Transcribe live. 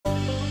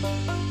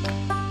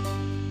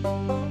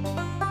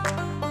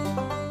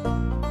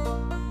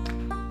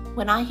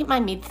When I hit my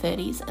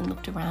mid-30s and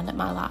looked around at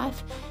my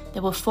life,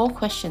 there were 4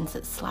 questions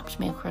that slapped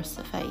me across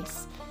the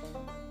face.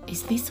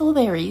 Is this all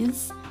there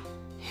is?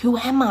 Who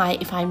am I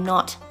if I'm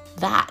not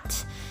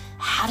that?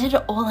 How did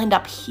it all end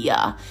up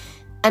here?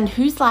 And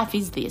whose life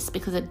is this?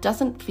 Because it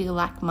doesn't feel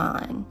like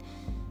mine.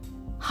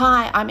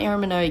 Hi, I'm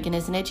Erin Minogue, and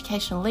as an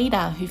educational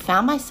leader who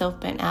found myself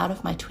burnt out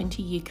of my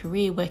 20-year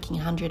career working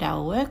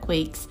 100-hour work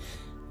weeks,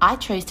 I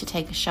chose to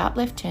take a sharp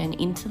left turn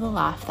into the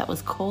life that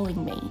was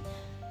calling me.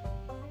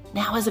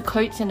 Now, as a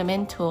coach and a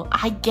mentor,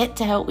 I get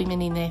to help women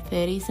in their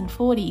 30s and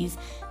 40s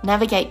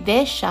navigate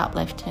their sharp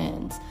left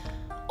turns,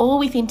 all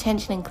with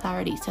intention and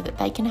clarity so that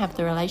they can have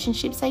the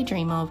relationships they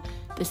dream of,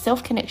 the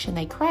self-connection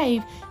they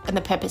crave, and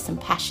the purpose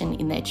and passion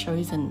in their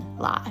chosen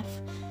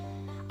life.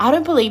 I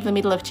don't believe the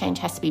middle of change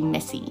has to be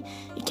messy.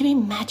 It can be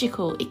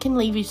magical. It can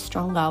leave you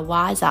stronger,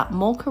 wiser,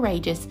 more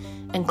courageous,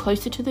 and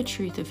closer to the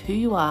truth of who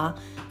you are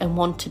and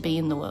want to be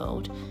in the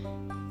world.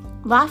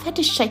 Life had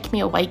to shake me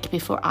awake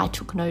before I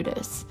took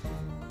notice.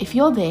 If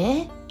you're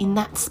there, in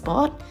that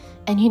spot,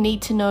 and you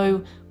need to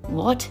know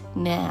what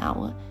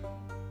now,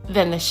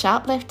 then the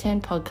Sharp Left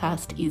Turn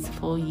podcast is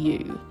for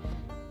you.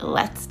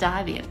 Let's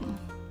dive in.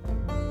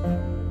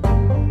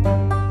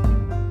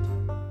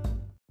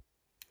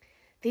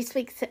 This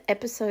week's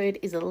episode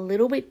is a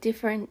little bit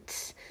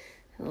different.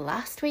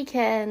 Last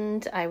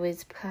weekend, I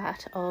was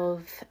part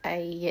of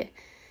a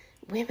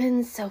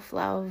Women's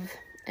Self-Love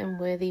and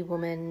Worthy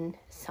Woman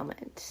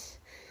Summit.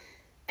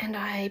 And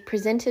I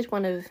presented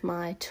one of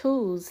my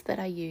tools that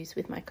I use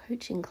with my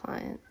coaching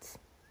clients.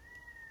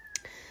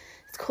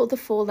 It's called the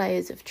 4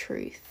 Layers of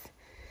Truth.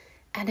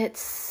 And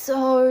it's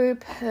so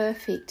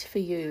perfect for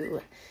you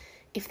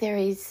if there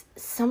is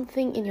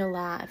something in your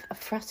life, a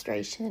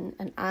frustration,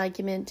 an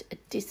argument, a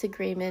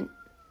disagreement,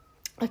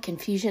 a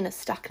confusion, a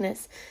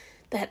stuckness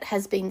that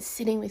has been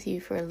sitting with you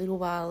for a little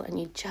while and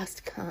you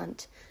just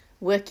can't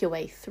work your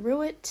way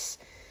through it.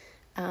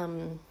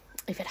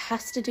 If it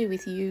has to do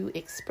with you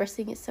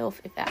expressing yourself,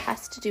 if it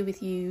has to do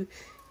with you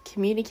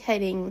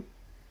communicating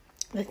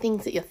the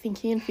things that you're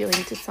thinking and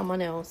feeling to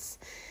someone else,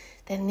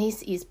 then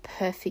this is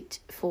perfect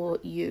for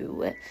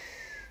you.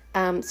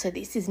 So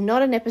this is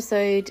not an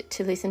episode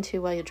to listen to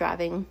while you're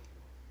driving,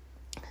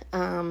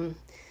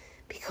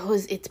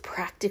 because it's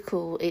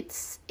practical.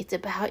 It's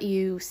about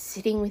you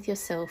sitting with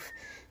yourself,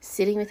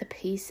 sitting with a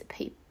piece of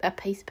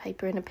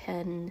paper and a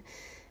pen,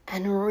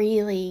 and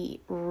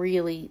really,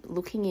 really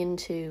looking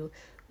into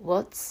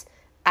what's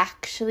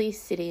actually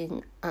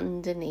sitting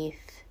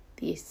underneath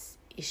this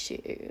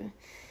issue.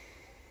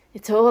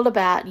 It's all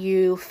about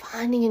you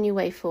finding a new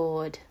way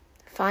forward,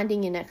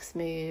 finding your next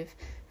move,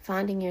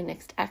 finding your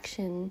next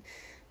action,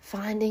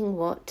 finding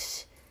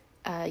what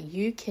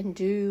you can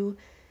do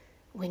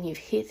when you've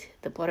hit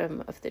the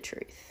bottom of the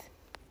truth.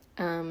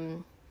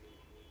 I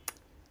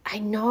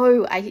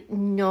know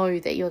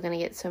that you're going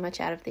to get so much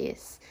out of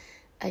this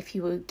if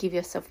you will give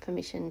yourself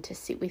permission to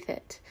sit with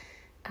it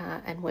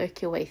and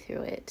work your way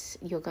through it.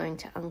 You're going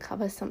to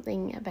uncover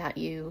something about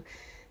you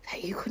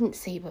that you couldn't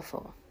see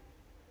before.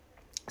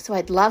 So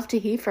I'd love to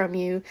hear from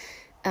you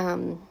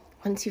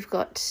once you've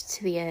got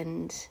to the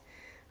end.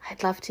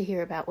 I'd love to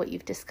hear about what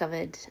you've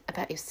discovered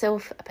about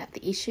yourself, about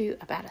the issue,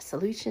 about a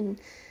solution,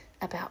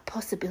 about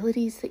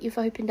possibilities that you've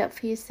opened up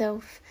for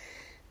yourself.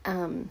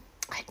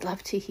 I'd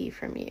love to hear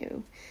from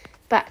you.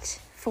 But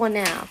for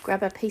now,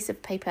 grab a piece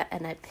of paper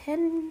and a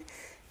pen.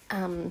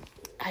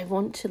 I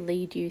want to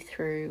lead you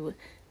through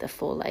the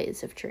 4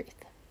 layers of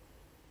truth.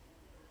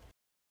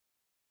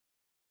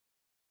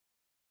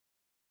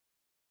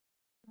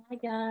 Hi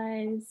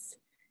guys,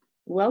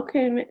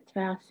 welcome to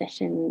our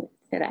session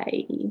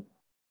today.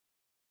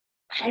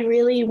 I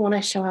really want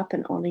to show up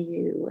and honour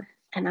you,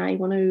 and I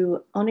want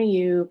to honour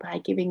you by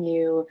giving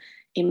you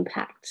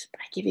impact,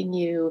 by giving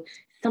you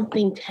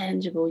something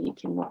tangible you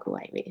can walk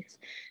away with,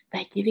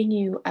 by giving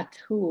you a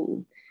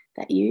tool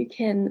that you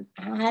can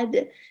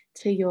add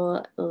to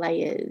your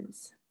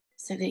layers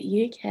so that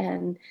you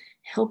can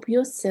help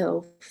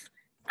yourself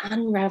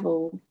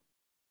unravel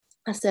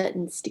a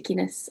certain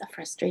stickiness, a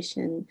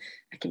frustration,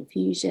 a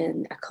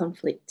confusion, a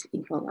conflict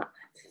in your life.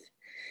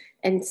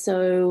 And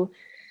so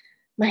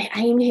my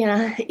aim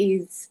here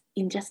is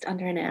in just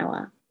under an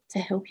hour to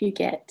help you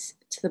get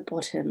to the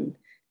bottom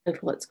of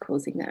what's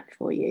causing that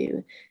for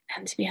you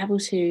and to be able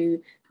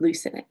to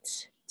loosen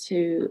it,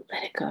 to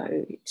let it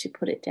go, to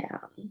put it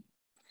down.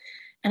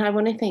 And I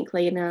want to thank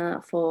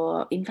Lena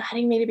for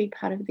inviting me to be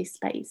part of this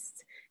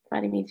space,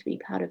 inviting me to be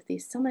part of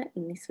this summit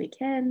and this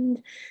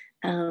weekend,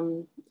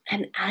 and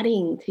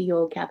adding to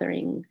your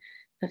gathering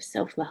of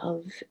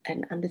self-love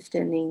and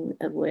understanding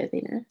of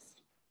worthiness.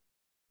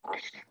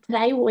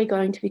 Today, what we're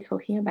going to be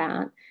talking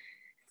about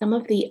some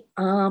of the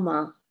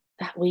armor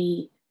that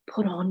we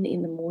put on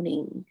in the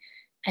morning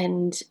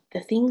and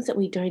the things that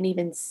we don't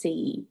even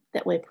see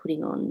that we're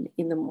putting on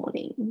in the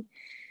morning.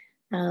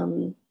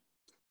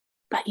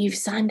 But you've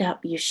signed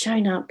up, you've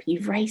shown up,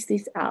 you've raised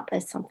this up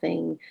as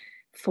something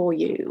for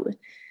you,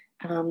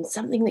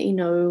 something that you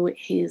know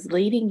is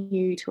leading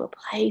you to a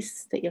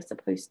place that you're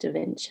supposed to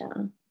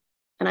venture.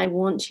 and I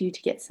want you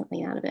to get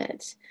something out of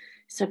it.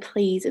 So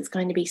please, it's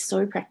going to be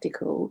so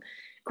practical.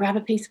 Grab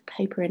a piece of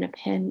paper and a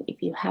pen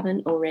if you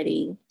haven't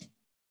already.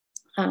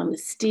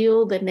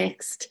 Steal the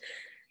next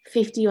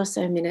 50 or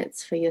so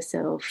minutes for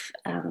yourself.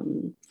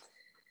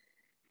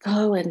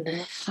 Go and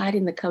hide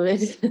in the cupboard,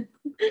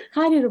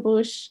 hide in a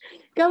bush,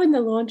 go in the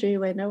laundry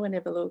where no one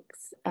ever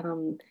looks.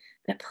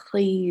 But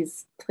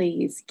please,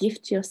 please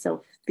gift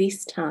yourself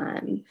this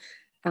time,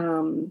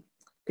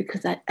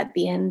 because at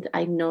the end,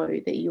 I know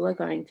that you are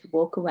going to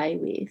walk away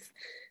with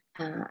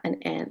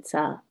an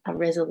answer, a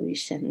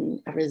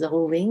resolution, a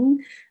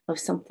resolving of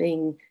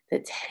something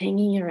that's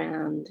hanging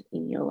around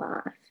in your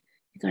life.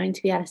 You're going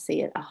to be able to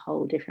see it a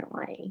whole different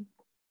way.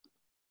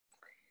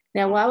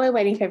 Now, while we're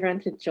waiting for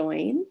everyone to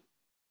join,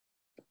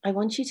 I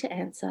want you to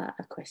answer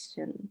a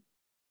question.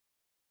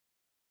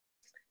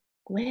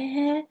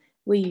 Where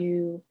were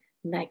you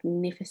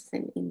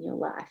magnificent in your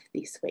life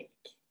this week?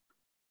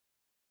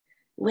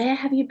 Where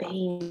have you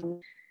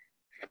been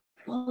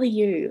fully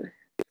you,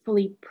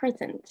 fully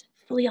present,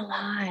 fully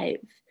alive,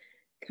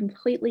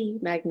 completely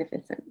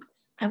magnificent?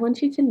 I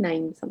want you to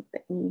name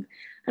something.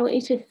 I want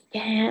you to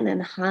scan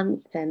and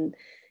hunt and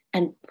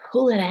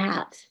pull it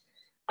out.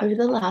 Over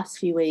the last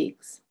few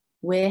weeks,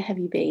 where have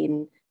you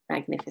been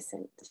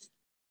magnificent?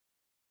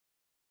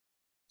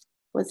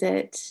 Was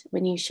it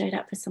when you showed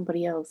up for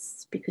somebody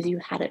else because you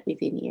had it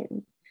within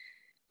you?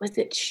 Was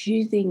it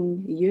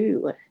choosing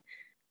you?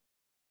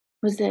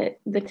 Was it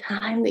the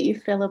time that you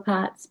fell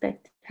apart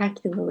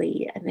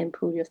spectacularly and then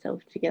pulled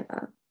yourself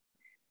together?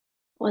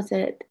 Was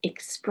it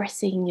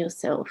expressing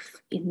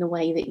yourself in the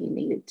way that you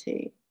needed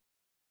to?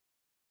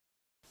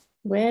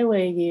 Where were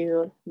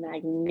you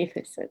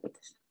magnificent?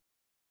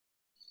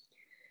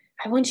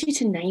 I want you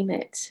to name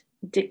it,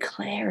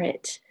 declare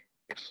it,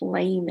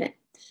 claim it.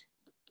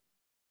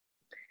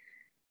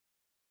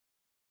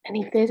 And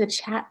if there's a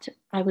chat,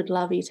 I would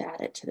love you to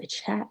add it to the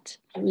chat.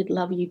 I would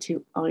love you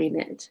to own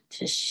it,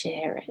 to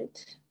share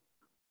it.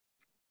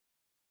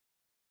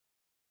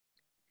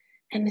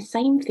 And the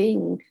same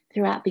thing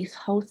throughout this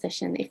whole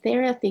session. If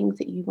there are things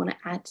that you want to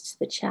add to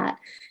the chat,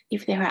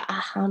 if there are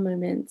aha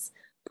moments,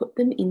 put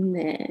them in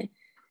there.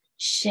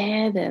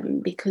 Share them,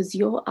 because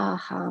your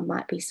aha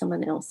might be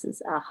someone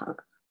else's aha.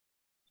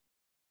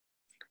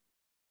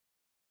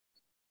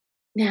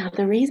 Now,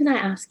 the reason I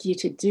ask you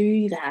to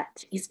do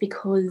that is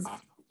because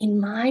in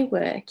my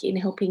work in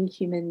helping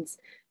humans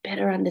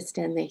better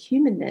understand their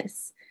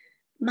humanness,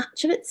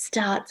 much of it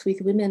starts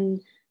with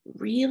women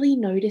really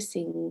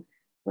noticing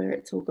where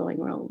it's all going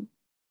wrong.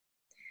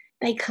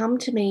 They come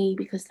to me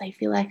because they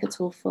feel like it's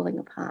all falling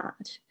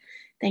apart.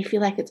 They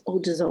feel like it's all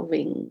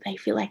dissolving. They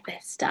feel like they're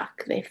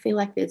stuck. They feel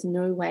like there's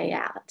no way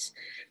out.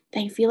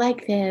 They feel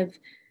like they've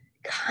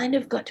kind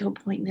of got to a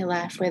point in their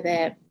life where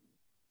they're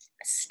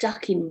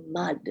stuck in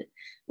mud,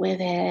 where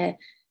they're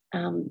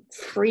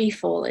free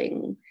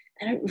falling.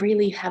 They don't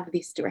really have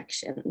this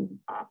direction.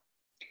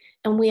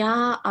 And we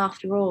are,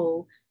 after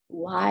all,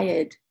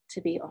 wired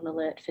to be on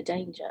alert for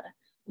danger.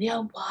 We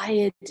are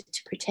wired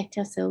to protect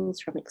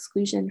ourselves from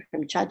exclusion,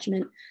 from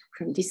judgment,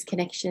 from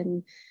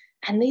disconnection.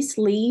 And this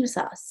leaves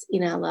us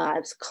in our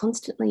lives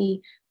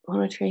constantly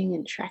monitoring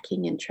and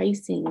tracking and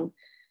tracing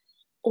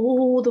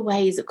all the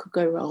ways it could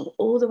go wrong,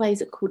 all the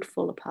ways it could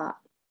fall apart,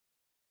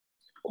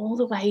 all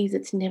the ways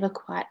it's never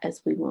quite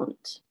as we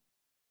want.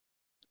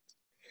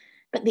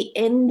 But the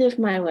end of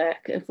my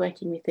work of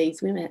working with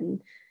these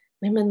women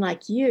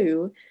like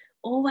you,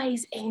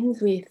 always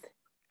ends with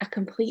a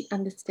complete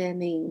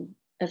understanding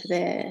of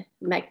their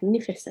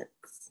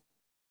magnificence.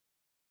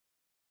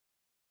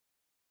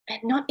 And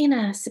not in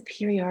a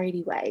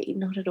superiority way,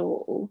 not at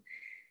all.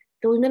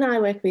 The women I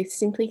work with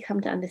simply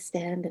come to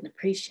understand and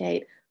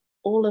appreciate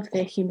all of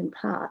their human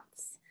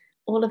parts,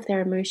 all of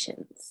their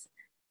emotions,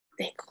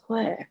 their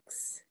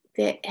quirks,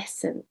 their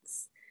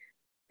essence,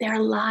 their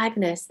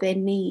aliveness, their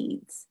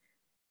needs,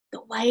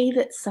 the way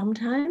that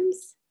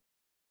sometimes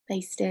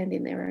they stand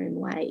in their own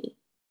way.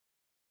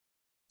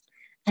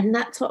 And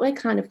that's what we're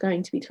kind of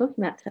going to be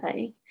talking about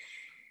today.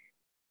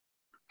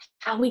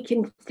 How we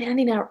can stand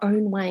in our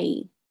own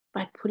way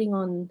by putting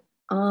on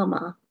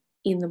armor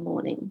in the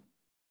morning.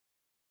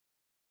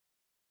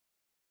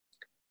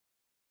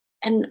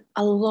 And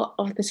a lot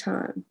of the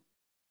time,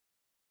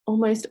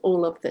 almost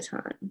all of the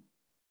time,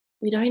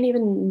 we don't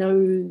even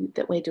know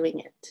that we're doing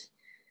it.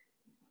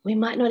 We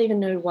might not even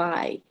know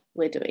why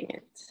we're doing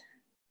it.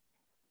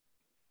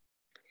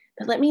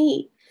 But let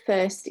me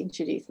first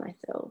introduce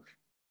myself.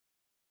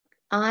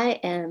 I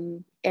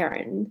am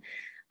Erin.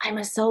 I'm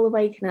a soul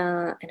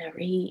awakener and a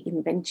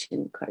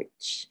reinvention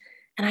coach.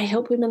 And I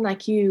help women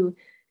like you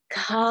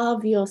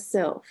carve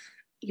yourself,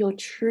 your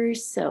true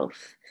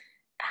self,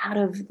 out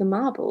of the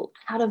marble,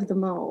 out of the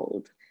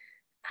mold.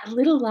 A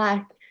little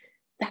like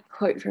that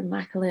quote from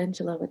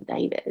Michelangelo and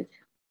David,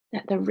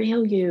 that the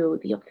real you,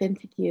 the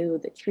authentic you,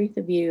 the truth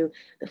of you,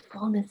 the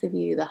fullness of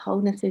you, the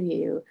wholeness of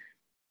you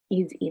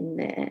is in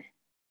there.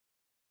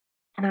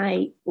 And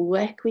I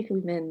work with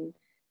women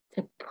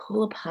to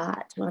pull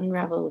apart, to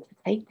unravel, to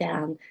take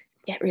down,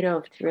 to get rid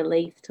of, to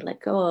release, to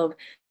let go of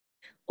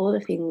all the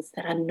things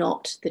that are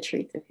not the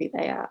truth of who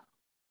they are.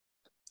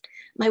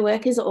 My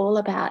work is all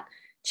about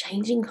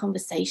changing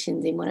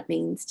conversations in what it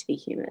means to be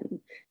human,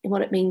 in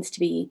what it means to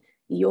be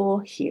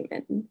your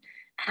human. And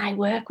I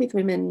work with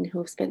women who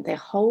have spent their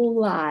whole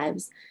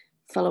lives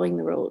following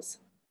the rules,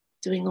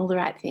 doing all the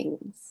right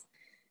things,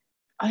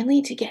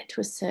 only to get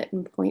to a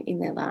certain point in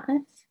their life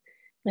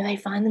where they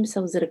find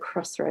themselves at a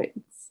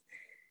crossroads.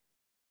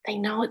 They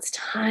know it's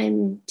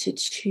time to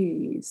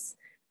choose.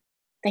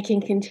 They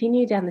can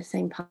continue down the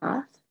same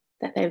path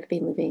that they've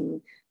been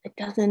living that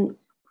doesn't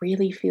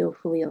really feel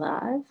fully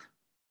alive,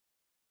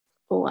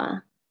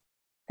 or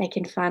they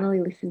can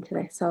finally listen to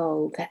their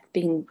soul that's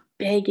been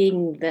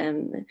begging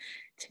them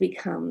to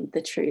become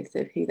the truth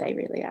of who they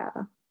really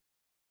are.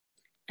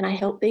 And I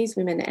help these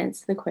women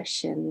answer the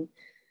question,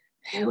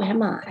 who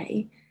am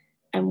I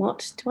and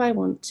what do I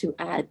want to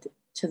add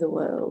to the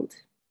world?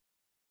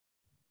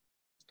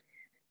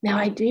 Now,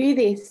 I do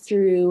this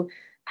through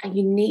a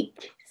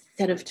unique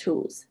set of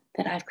tools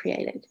that I've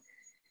created.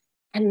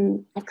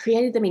 And I've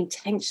created them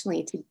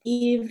intentionally to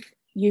give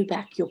you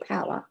back your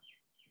power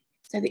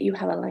so that you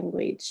have a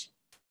language,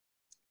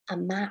 a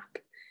map,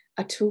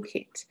 a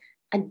toolkit,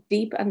 a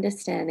deep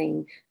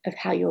understanding of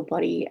how your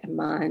body and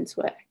minds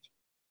work,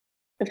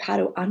 of how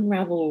to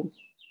unravel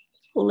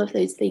all of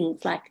those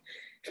things like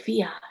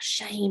fear,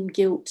 shame,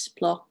 guilt,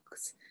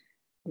 blocks,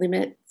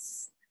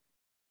 limits.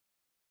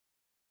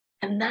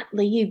 And that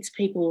leads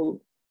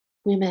people,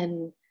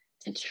 women,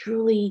 to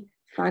truly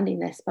finding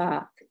their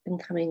spark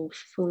and coming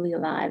fully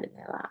alive in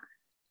their life.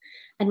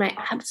 And my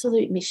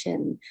absolute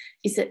mission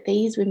is that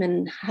these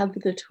women have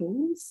the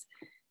tools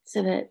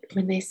so that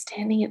when they're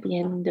standing at the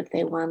end of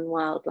their one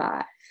wild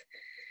life,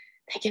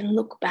 they can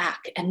look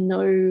back and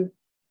know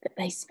that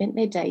they spent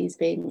their days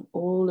being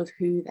all of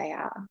who they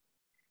are,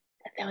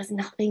 that there was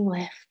nothing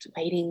left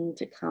waiting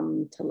to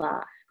come to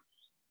life.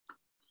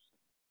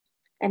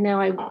 And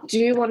now I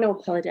do want to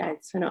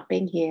apologize for not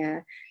being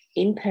here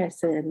in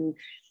person,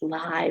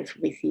 live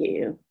with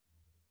you.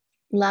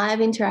 Live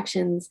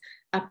interactions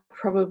are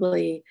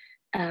probably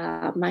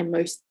my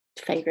most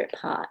favorite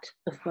part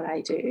of what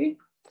I do.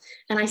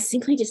 And I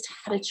simply just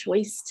had a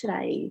choice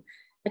today,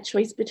 a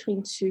choice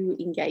between two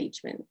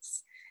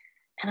engagements.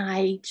 And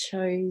I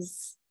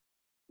chose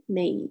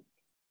me.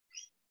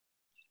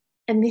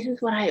 And this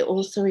is what I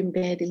also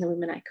embed in the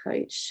women I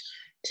coach,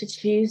 to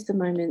choose the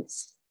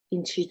moments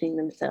in choosing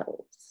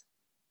themselves.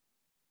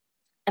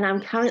 And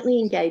I'm currently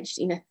engaged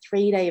in a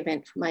 3-day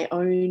event for my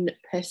own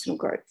personal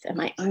growth and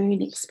my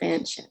own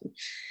expansion.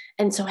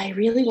 And so I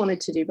really wanted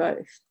to do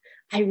both.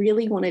 I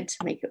really wanted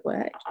to make it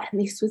work. And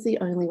this was the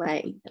only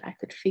way that I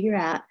could figure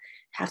out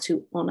how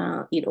to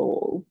honor it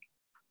all.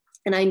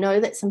 And I know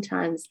that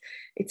sometimes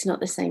it's not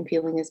the same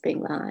feeling as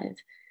being live,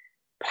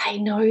 but I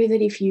know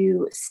that if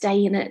you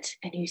stay in it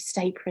and you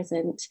stay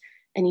present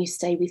and you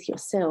stay with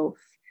yourself,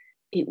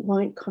 it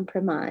won't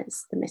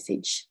compromise the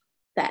message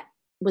that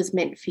was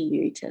meant for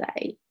you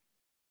today.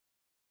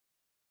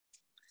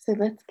 So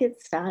let's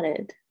get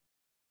started.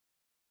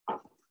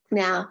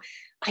 Now,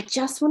 I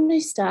just want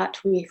to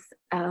start with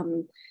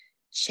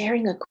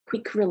sharing a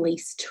quick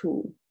release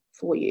tool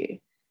for you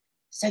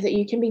so that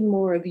you can be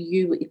more of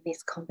you in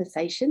this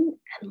conversation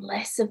and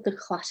less of the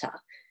clutter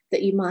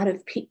that you might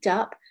have picked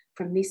up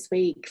from this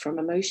week, from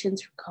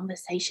emotions, from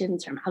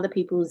conversations, from other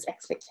people's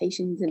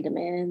expectations and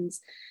demands,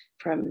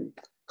 from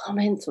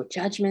comments or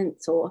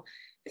judgments or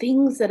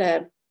things that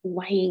are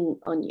weighing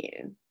on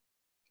you.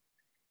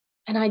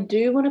 And I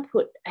do want to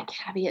put a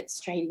caveat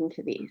straight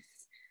into this.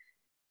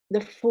 The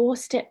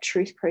 4-step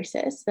truth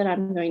process that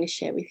I'm going to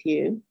share with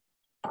you,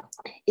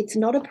 it's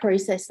not a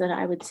process that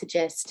I would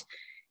suggest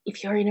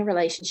if you're in a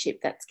relationship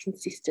that's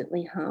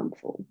consistently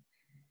harmful.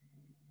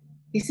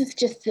 This is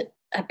just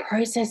a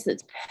process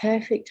that's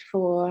perfect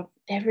for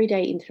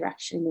everyday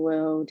interaction in the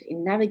world,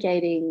 in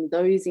navigating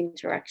those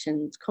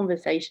interactions,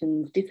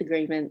 conversations,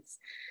 disagreements,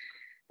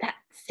 that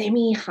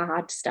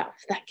semi-hard stuff,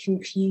 that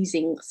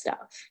confusing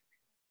stuff.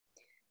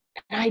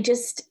 And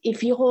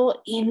if you're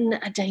in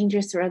a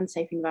dangerous or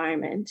unsafe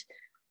environment,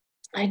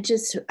 I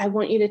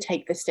want you to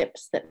take the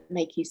steps that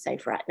make you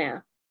safe right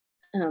now.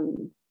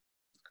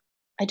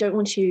 I don't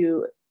want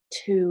you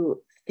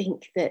to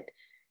think that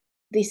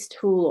this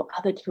tool or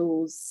other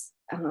tools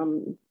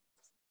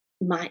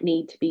might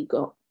need to be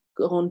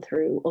gone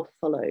through or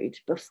followed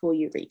before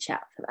you reach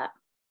out for that.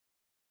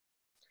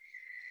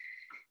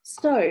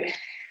 So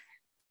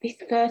this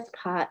first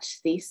part,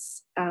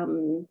 this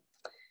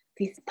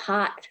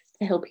part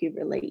to help you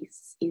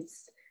release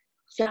is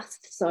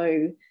just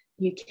so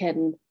you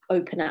can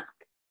open up,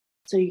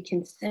 so you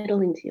can settle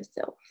into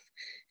yourself,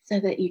 so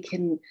that you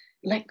can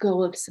let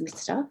go of some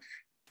stuff,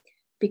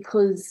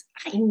 because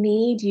I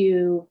need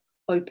you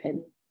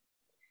open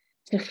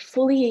to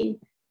fully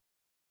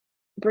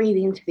breathe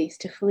into this,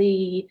 to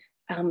fully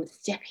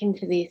step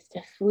into this, to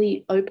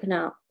fully open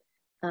up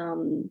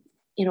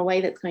in a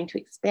way that's going to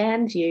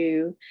expand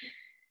you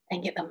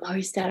and get the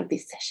most out of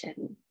this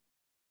session.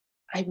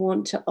 I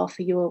want to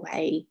offer you a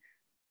way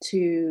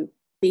to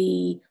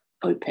be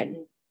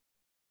open,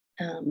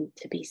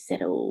 to be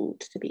settled,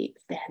 to be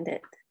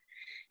expanded.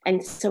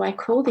 And so I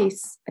call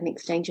this an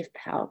exchange of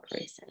power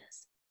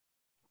process.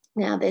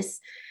 Now,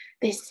 there's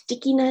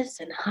stickiness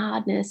and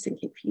hardness and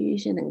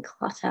confusion and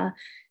clutter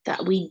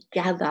that we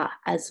gather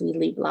as we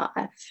live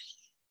life.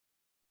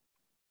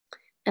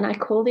 And I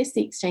call this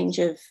the exchange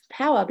of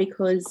power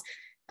because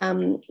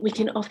we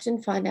can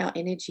often find our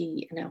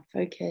energy and our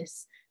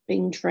focus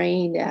being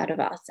drained out of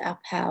us, our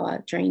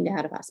power drained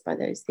out of us by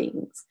those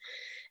things,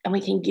 and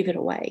we can give it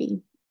away.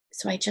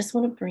 So I just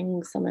want to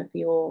bring some of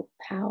your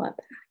power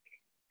back.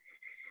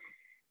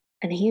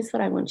 And here's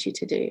what I want you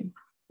to do.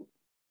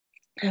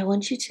 I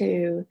want you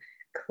to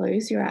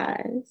close your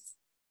eyes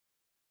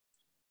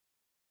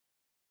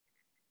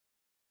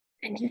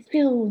and just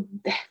feel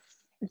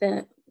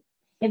the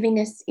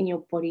heaviness in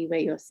your body where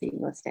you're sitting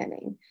or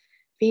standing.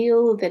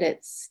 Feel that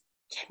it's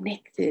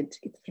connected.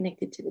 It's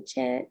connected to the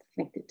chair, it's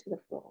connected to the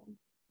floor.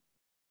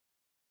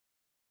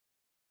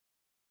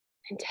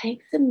 And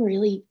take some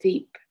really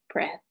deep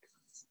breaths.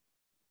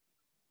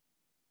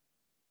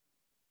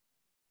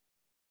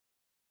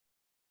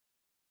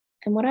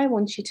 And what I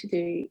want you to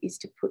do is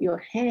to put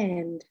your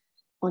hand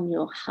on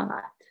your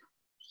heart.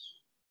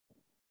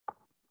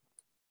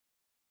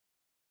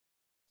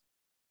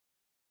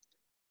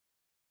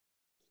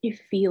 You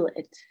feel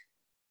it.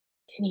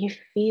 Can you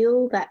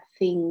feel that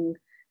thing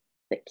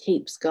that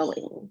keeps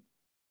going?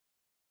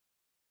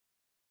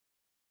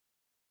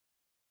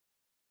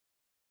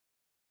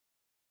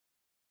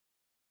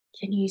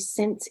 Can you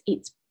sense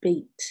its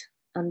beat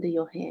under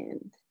your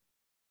hand?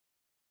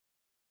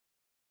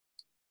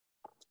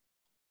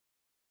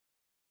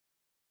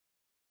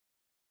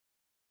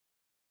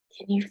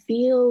 Can you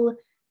feel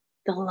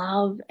the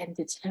love and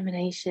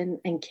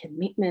determination and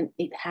commitment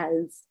it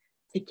has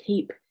to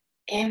keep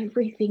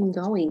everything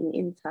going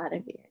inside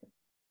of you?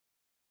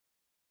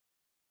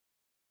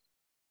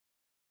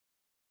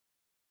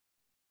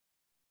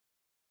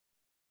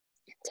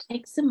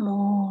 Take some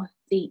more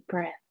deep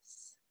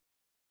breaths.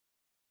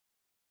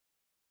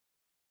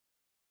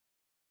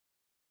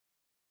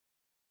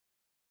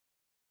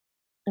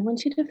 I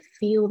want you to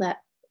feel that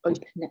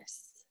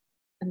openness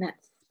and that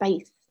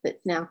space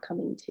that's now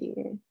coming to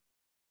you.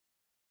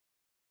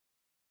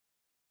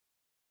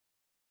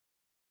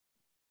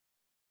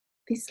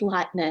 This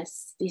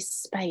lightness, this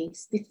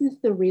space, this is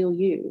the real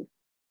you.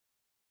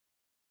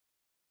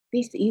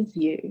 This is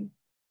you.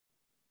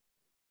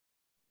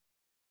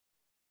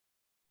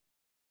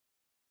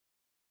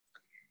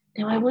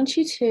 Now I want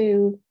you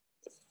to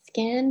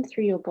scan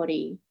through your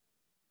body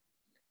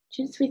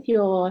just with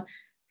your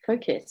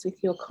focus, with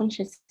your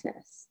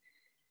consciousness.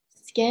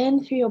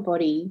 Scan through your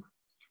body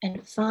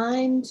and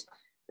find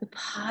the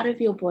part of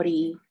your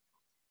body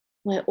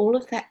where all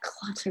of that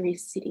clutter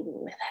is sitting,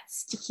 where that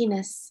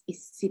stickiness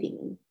is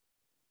sitting.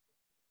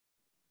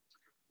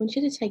 I want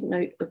you to take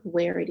note of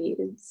where it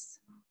is.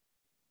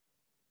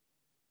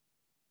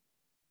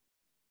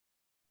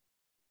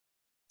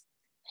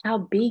 How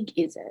big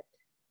is it?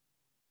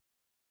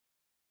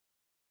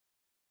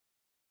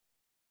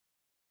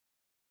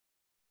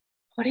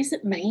 What is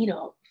it made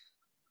of?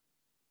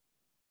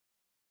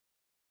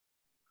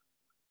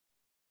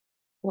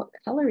 What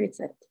color is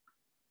it?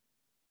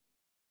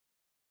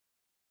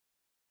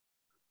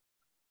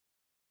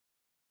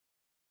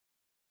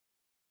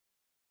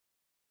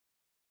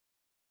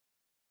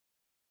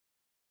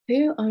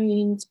 Who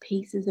owns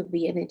pieces of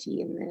the energy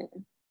in there?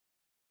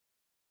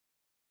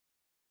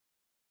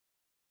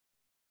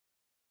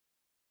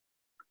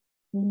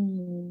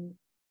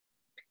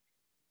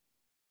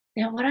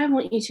 Now, what I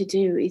want you to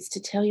do is to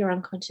tell your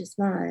unconscious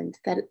mind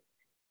that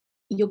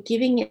you're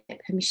giving it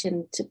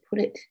permission to put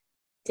it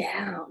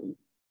down,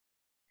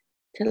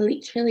 to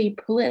literally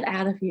pull it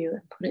out of you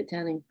and put it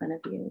down in front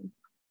of you.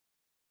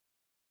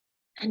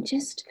 And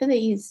just for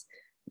these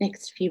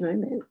next few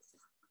moments,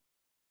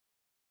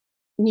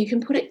 and you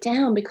can put it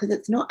down because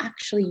it's not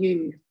actually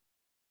you.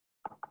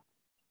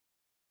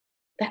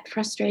 That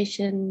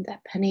frustration,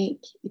 that panic,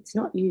 it's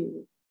not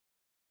you.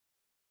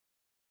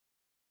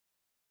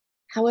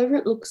 However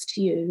it looks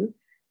to you,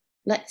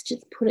 let's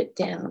just put it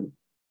down.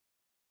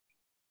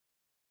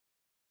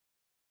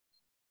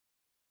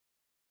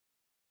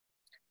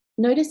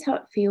 Notice how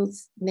it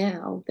feels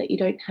now that you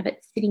don't have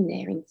it sitting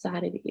there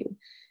inside of you,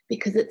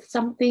 because it's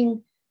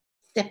something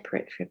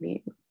separate from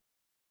you.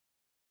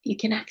 You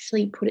can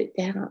actually put it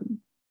down.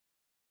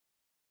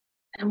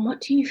 And what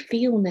do you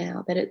feel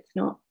now that it's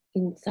not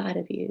inside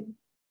of you?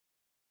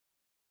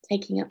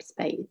 Taking up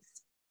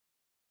space,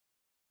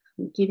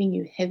 giving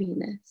you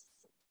heaviness.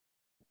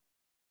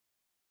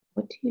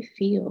 What do you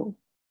feel?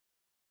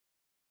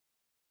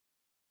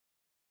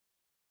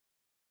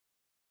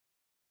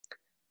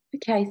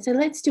 Okay, so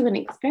let's do an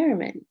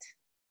experiment.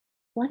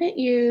 Why don't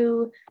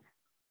you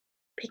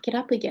pick it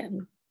up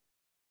again?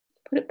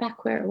 Put it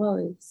back where it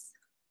was.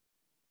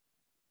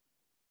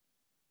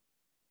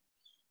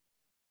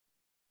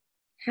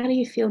 How do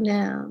you feel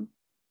now?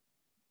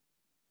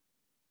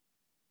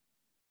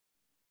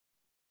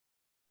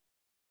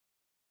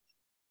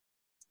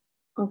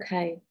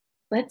 Okay,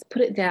 let's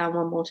put it down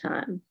one more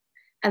time.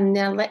 And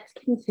now let's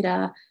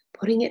consider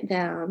putting it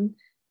down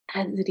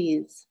as it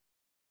is.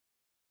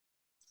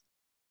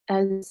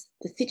 as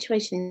the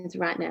situation is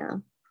right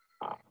now,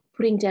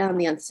 putting down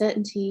the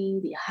uncertainty,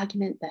 the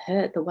argument, the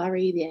hurt, the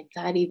worry, the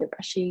anxiety, the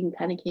rushing,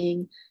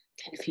 panicking,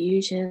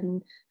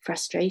 confusion,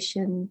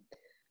 frustration,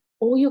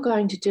 all you're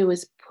going to do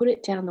is put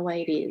it down the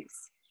way it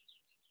is.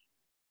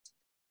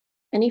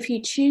 And if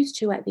you choose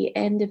to, at the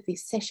end of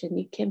this session,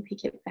 you can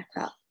pick it back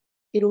up.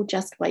 It'll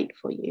just wait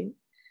for you.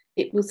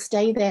 It will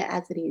stay there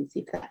as it is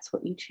if that's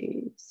what you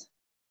choose.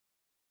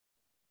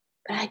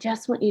 But I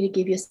just want you to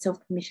give yourself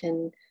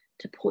permission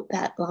to put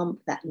that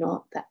lump, that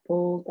knot, that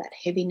ball, that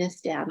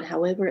heaviness down,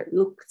 however it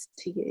looks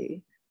to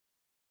you,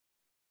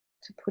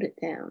 to put it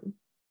down.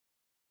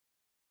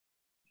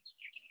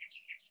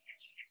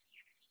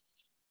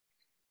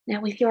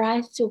 Now, with your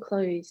eyes still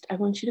closed, I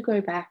want you to go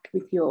back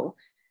with your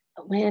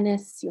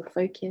awareness, your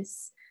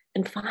focus,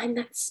 and find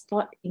that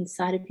spot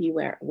inside of you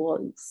where it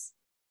was.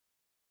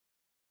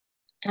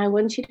 And I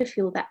want you to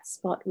fill that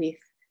spot with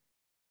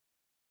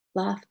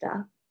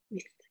laughter,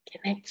 with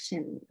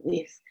connection,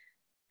 with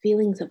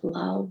feelings of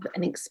love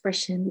and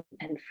expression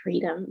and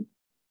freedom.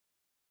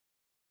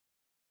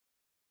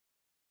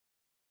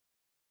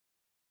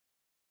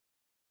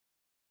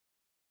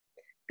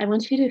 I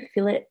want you to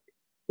fill it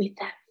with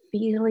that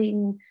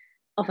feeling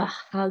of a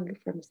hug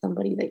from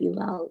somebody that you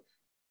love.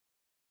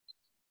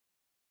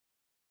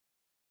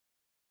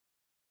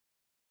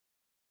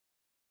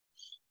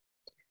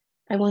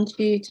 I want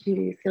you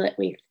to fill it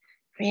with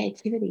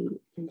creativity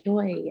and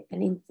joy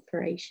and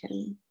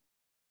inspiration.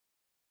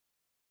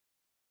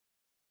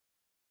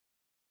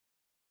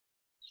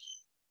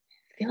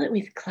 Fill it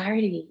with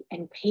clarity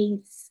and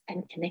peace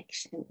and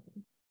connection.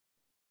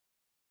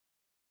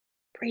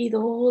 Breathe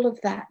all of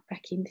that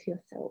back into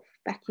yourself,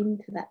 back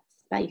into that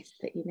space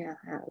that you now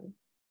have.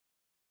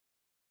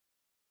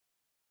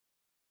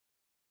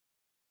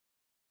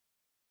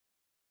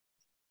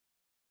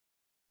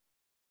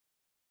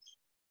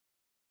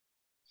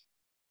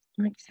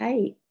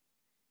 Okay,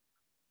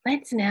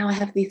 let's now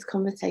have this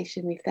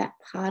conversation with that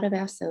part of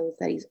ourselves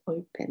that is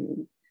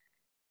open,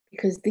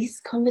 because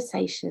this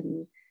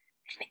conversation,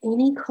 and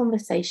any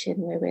conversation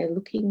where we're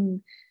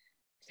looking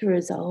to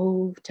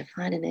resolve, to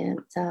find an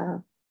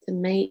answer, to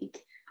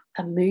make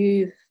a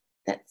move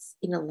that's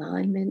in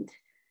alignment,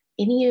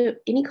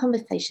 any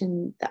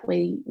conversation that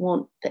we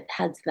want that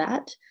has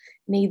that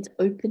needs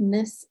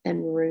openness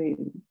and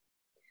room.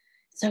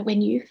 So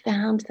when you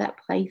found that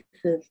place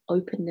of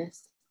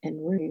openness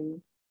and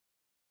room,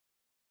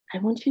 I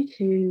want you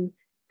to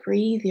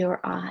breathe your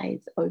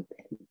eyes open.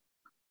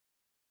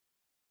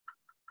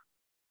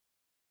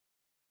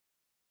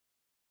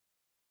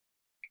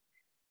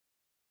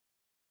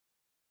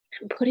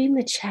 And put in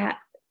the chat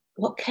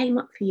what came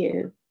up for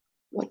you.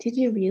 What did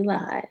you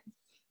realize?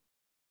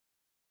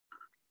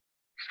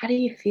 How do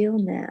you feel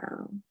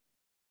now?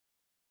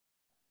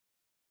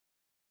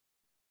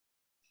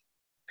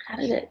 How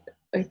did it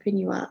open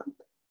you up?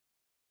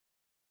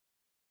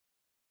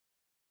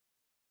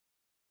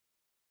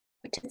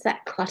 What does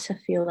that clutter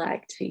feel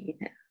like to you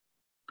now?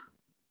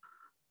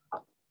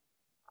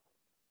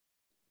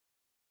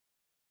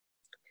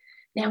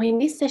 Now, in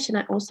this session,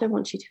 I also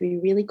want you to be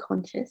really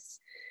conscious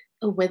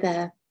of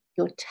whether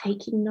you're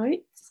taking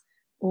notes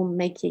or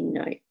making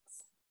notes.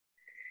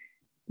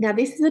 Now,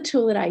 this is a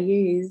tool that I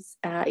use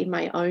in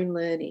my own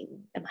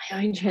learning and my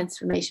own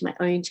transformation,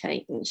 my own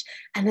change.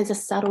 And there's a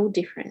subtle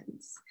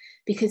difference,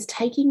 because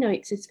taking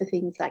notes is for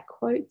things like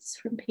quotes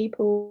from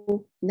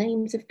people,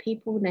 names of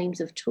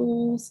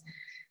tools.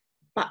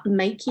 But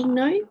making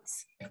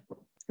notes,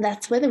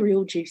 that's where the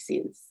real juice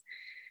is.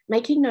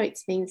 Making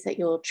notes means that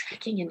you're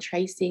tracking and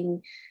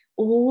tracing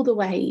all the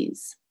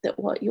ways that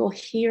what you're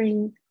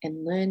hearing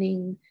and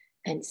learning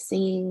and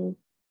seeing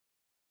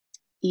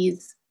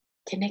is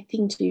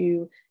connecting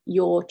to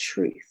your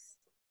truth.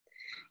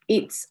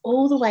 It's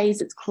all the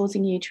ways it's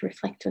causing you to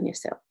reflect on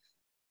yourself,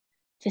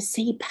 to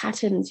see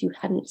patterns you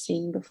hadn't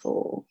seen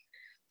before,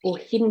 or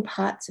hidden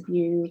parts of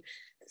you,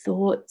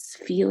 thoughts,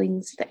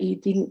 feelings that you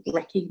didn't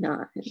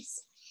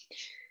recognize.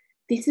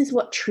 This is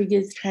what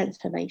triggers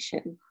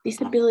transformation,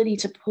 this ability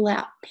to pull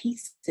out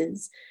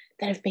pieces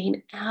that have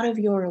been out of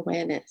your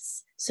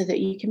awareness so that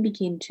you can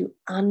begin to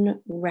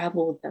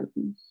unravel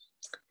them.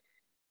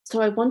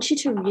 So I want you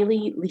to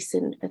really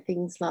listen for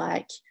things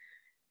like,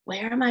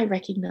 where am I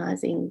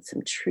recognizing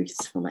some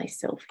truths for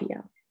myself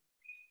here?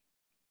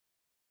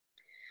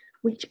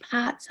 Which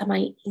parts are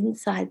my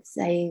inside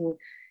saying,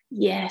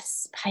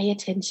 yes, pay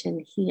attention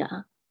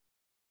here?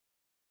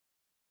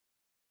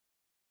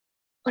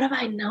 What have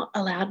I not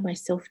allowed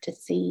myself to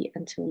see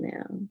until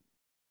now?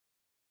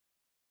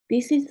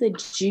 This is the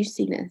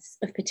juiciness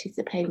of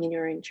participating in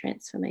your own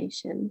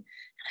transformation.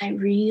 I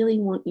really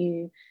want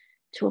you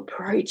to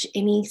approach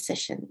any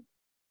session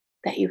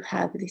that you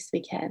have this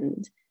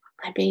weekend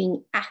by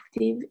being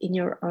active in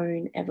your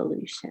own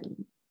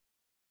evolution.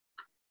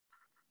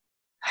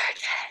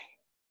 Okay,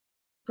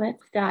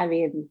 let's dive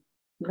in.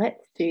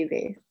 Let's do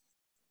this.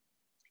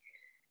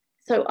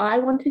 So I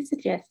want to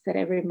suggest that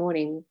every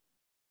morning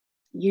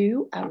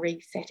you are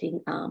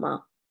resetting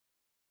armor.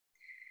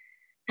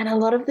 And a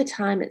lot of the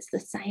time it's the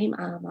same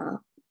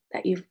armor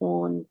that you've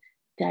worn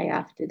day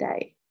after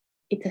day.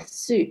 It's a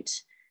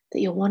suit that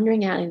you're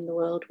wandering out in the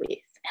world with.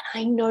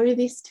 And I know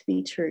this to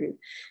be true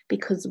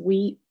because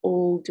we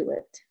all do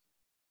it.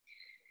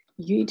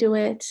 You do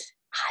it,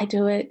 I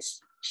do it,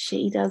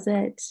 she does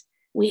it.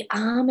 We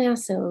arm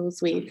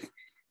ourselves with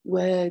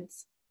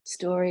words,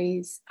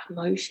 stories,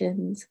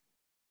 emotions.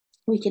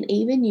 We can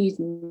even use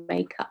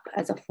makeup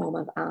as a form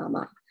of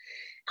armor.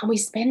 And we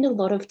spend a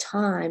lot of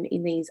time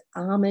in these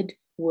armored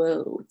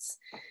worlds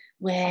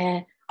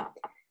where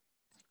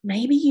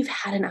maybe you've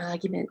had an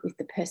argument with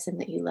the person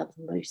that you love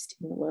most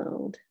in the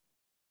world.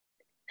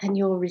 And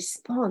your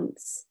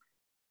response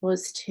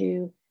was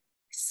to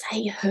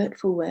say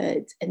hurtful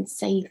words and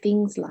say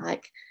things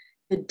like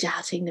you're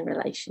doubting the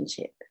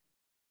relationship.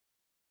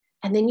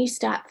 And then you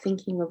start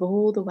thinking of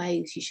all the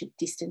ways you should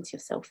distance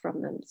yourself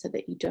from them so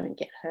that you don't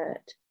get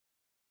hurt.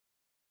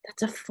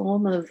 That's a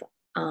form of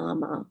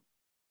armor.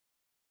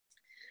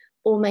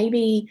 Or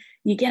maybe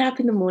you get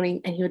up in the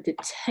morning and you're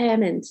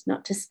determined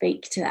not to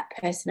speak to that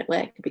person at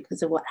work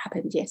because of what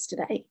happened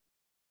yesterday.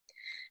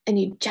 And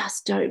you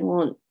just don't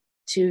want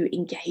to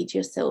engage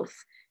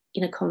yourself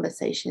in a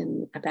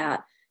conversation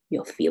about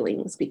your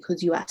feelings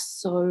because you are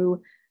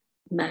so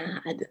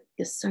mad,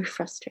 you're so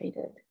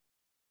frustrated.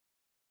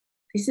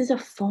 This is a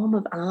form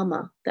of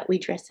armor that we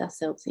dress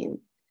ourselves in.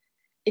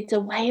 It's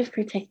a way of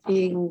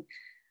protecting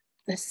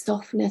the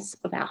softness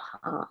of our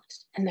heart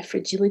and the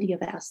fragility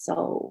of our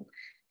soul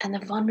and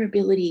the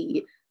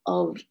vulnerability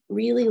of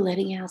really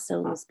letting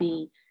ourselves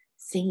be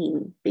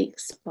seen, be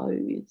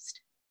exposed.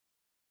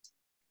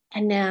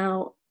 And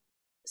now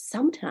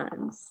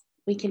sometimes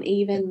we can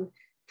even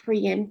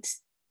preempt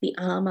the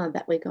armor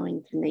that we're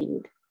going to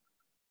need.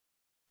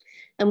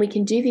 And we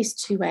can do this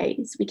two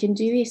ways. We can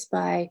do this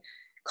by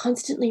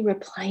constantly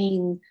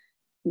replaying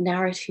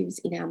narratives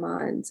in our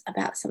minds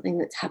about something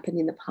that's happened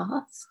in the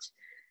past,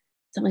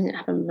 something that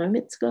happened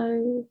moments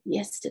ago,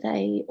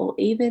 yesterday, or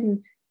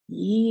even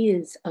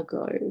years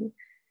ago.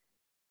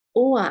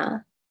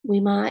 Or we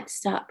might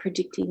start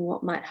predicting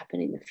what might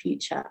happen in the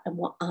future and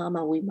what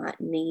armor we might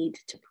need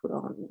to put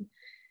on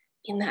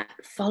in that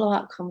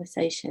follow-up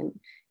conversation,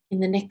 in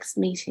the next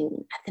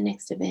meeting, at the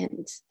next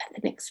event, at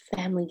the next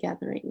family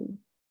gathering.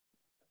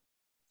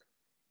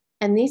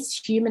 And this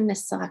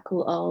humanness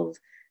cycle of,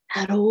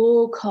 at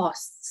all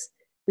costs,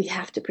 we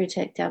have to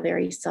protect our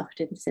very soft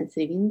and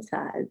sensitive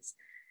insides.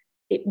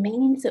 It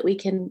means that we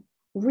can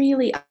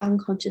really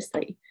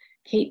unconsciously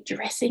keep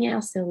dressing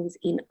ourselves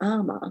in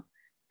armor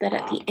that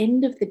at the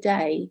end of the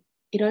day,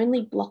 it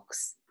only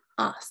blocks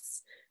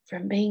us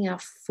from being our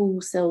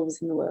full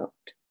selves in the world.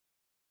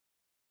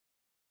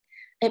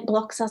 It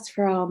blocks us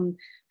from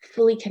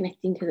fully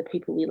connecting to the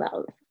people we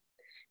love.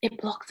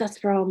 It blocks us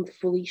from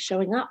fully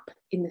showing up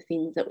in the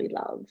things that we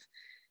love.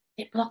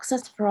 It blocks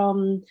us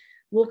from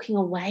walking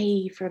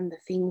away from the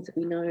things that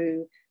we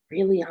know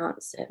really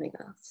aren't serving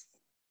us.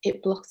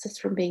 It blocks us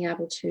from being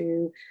able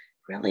to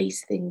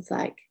release things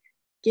like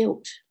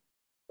guilt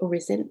or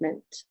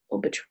resentment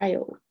or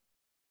betrayal.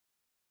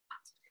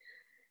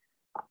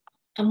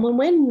 And when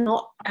we're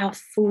not our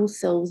full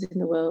selves in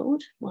the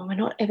world, when we're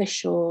not ever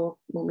sure,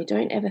 when we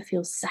don't ever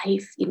feel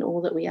safe in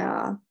all that we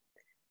are,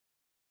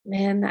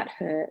 man, that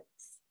hurts.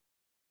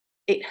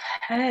 It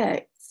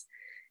hurts.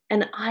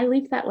 And I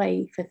lived that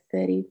way for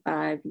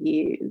 35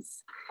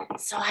 years.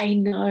 So I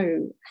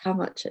know how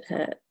much it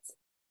hurts.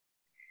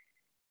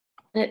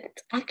 And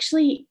it's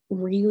actually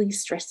really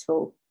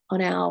stressful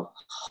on our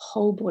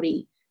whole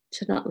body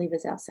to not live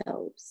as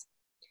ourselves.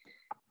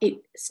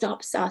 It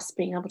stops us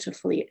being able to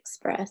fully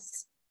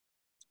express.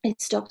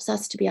 It stops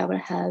us to be able to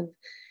have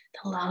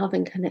the love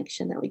and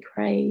connection that we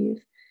crave.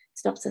 It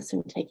stops us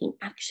from taking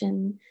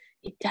action.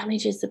 It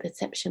damages the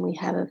perception we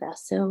have of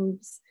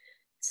ourselves.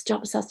 It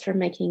stops us from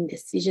making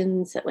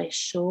decisions that we're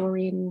sure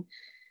in.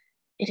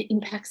 It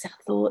impacts our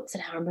thoughts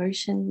and our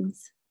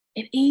emotions.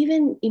 It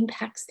even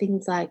impacts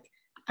things like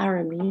our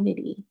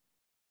immunity,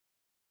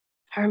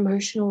 our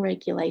emotional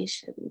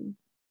regulation,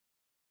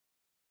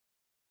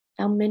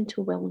 our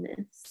mental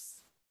wellness.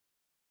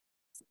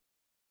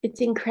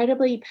 It's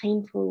incredibly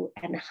painful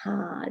and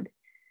hard.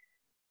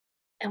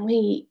 And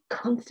we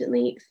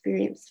constantly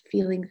experience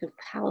feelings of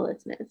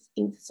powerlessness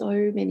in so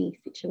many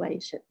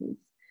situations.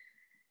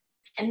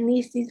 And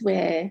this is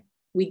where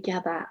we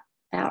gather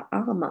our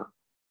armor.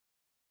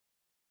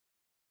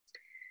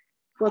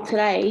 Well,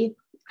 today,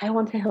 I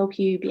want to help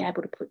you be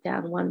able to put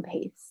down one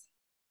piece.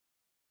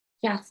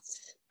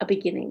 Just a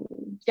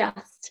beginning,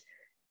 just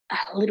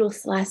a little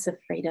slice of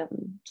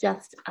freedom,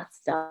 just a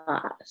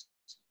start.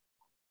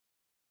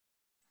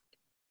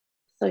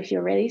 So if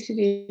you're ready to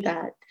do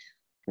that,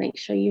 make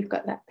sure you've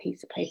got that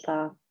piece of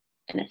paper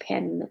and a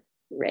pen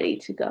ready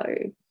to go.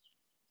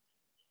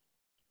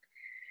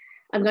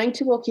 I'm going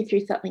to walk you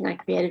through something I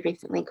created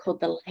recently called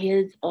the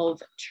layers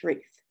of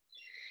truth.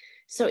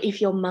 So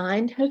if your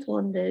mind has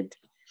wandered,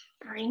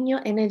 bring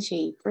your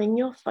energy, bring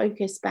your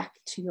focus back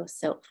to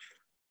yourself.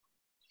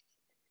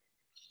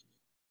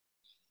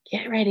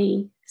 Get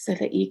ready so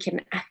that you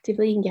can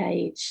actively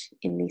engage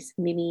in this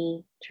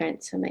mini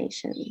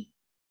transformation.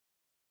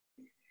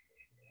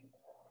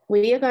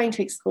 we are going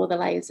to explore the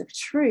layers of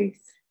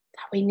truth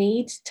that we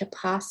need to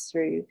pass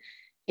through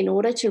in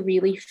order to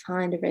really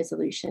find a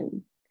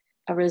resolution,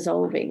 a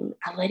resolving,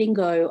 a letting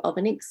go of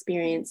an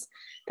experience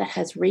that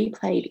has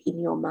replayed in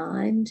your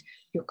mind,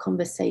 your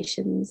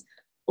conversations,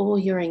 or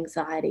your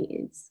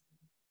anxieties.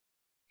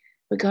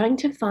 We're going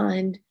to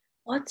find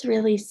what's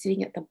really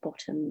sitting at the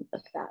bottom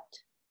of that.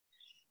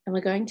 And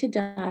we're going to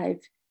dive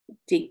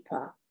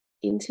deeper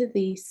into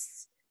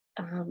this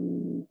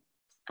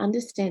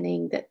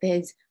understanding that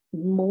there's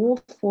more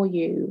for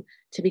you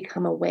to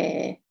become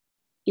aware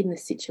in the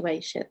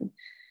situation,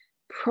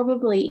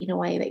 probably in a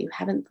way that you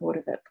haven't thought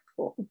of it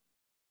before.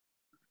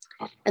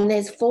 And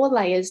there's 4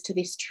 layers to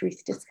this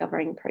truth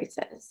discovering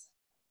process.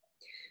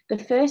 The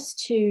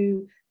first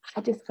 2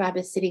 I describe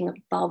as sitting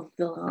above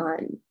the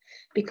line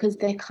because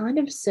they're kind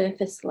of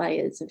surface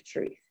layers of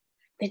truth.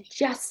 They're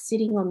just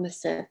sitting on the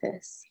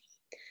surface.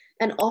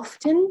 And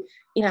often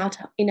in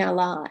our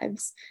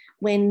lives,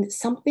 when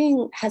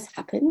something has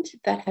happened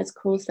that has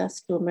caused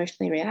us to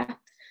emotionally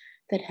react,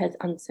 that has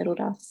unsettled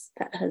us,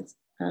 that has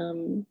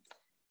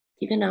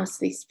given us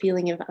this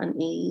feeling of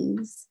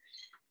unease,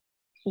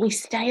 we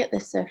stay at the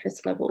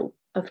surface level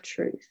of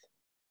truth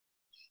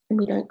and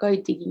we don't go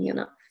digging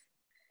enough.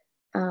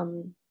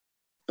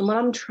 And what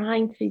I'm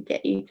trying to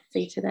get you to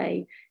see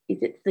today is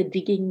it's the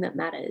digging that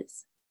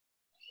matters.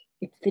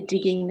 It's the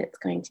digging that's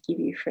going to give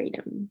you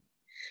freedom.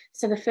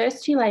 So the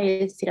first 2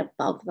 layers sit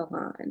above the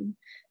line.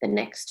 The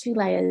next 2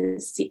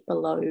 layers sit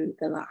below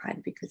the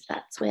line because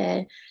that's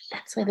where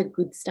the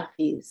good stuff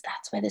is.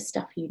 That's where the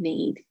stuff you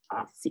need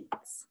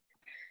sits.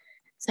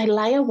 So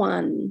layer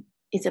 1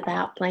 is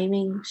about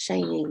blaming,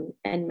 shaming,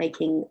 and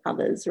making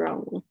others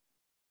wrong.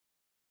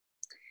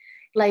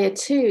 Layer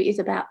 2 is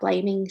about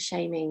blaming,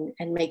 shaming,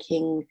 and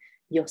making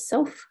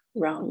yourself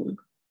wrong.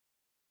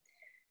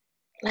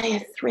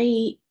 Layer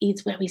 3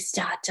 is where we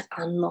start to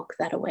unlock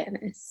that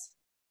awareness.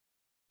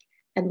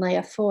 And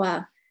layer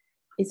 4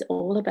 is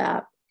all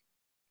about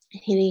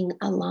hitting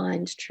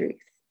aligned truth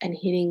and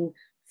hitting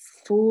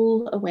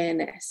full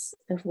awareness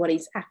of what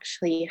is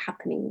actually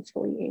happening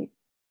for you.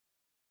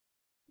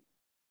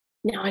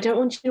 Now, I don't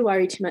want you to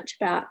worry too much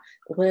about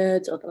the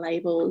words or the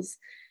labels.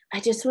 I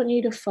just want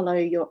you to follow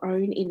your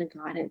own inner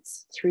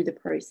guidance through the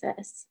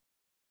process.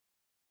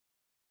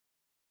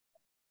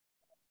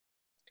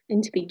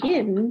 And to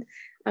begin,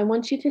 I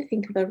want you to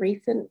think of a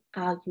recent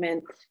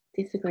argument,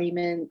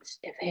 disagreement,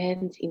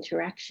 event,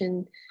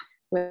 interaction,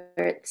 where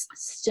it's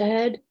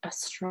stirred a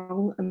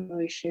strong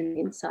emotion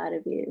inside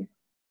of you.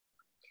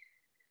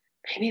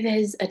 Maybe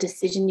there's a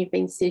decision you've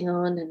been sitting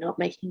on and not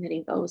making that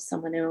involves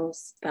someone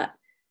else, but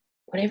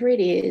whatever it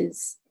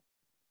is,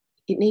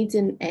 it needs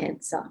an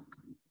answer,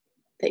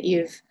 that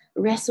you've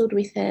wrestled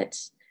with it,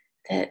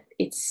 that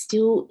it's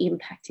still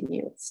impacting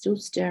you, it's still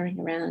stirring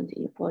around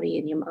in your body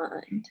and your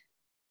mind.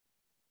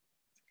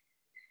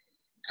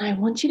 I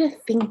want you to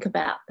think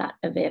about that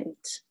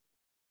event.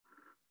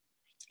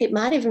 It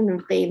might even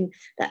have been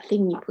that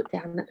thing you put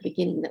down at the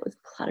beginning that was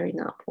cluttering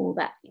up all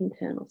that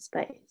internal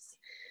space.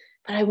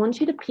 But I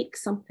want you to pick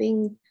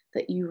something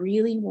that you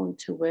really want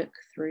to work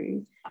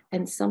through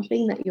and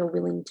something that you're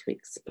willing to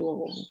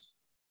explore.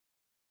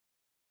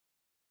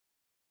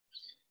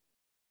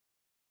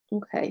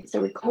 Okay, so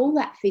recall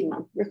that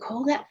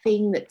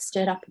thing that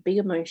stirred up a big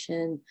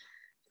emotion,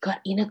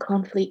 got inner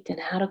conflict and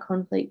outer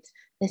conflict.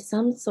 There's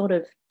some sort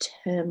of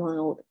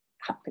turmoil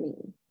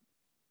happening.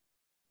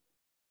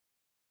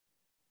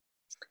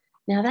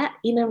 Now that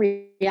inner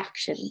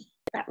reaction,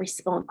 that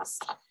response,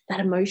 that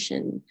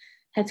emotion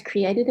has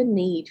created a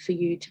need for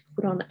you to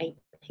put on a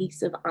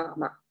piece of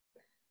armor,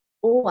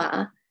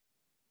 or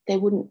there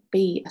wouldn't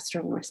be a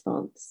strong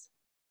response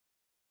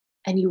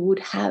and you would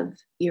have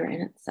your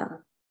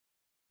answer.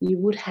 You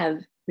would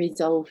have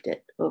resolved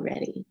it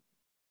already.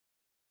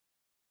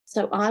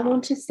 So I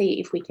want to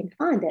see if we can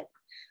find it.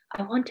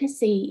 I want to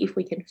see if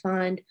we can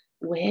find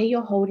where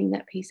you're holding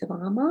that piece of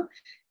armor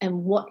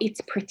and what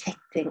it's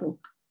protecting.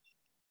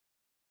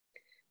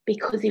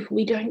 Because if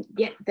we don't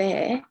get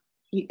there,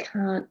 you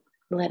can't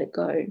let it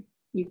go.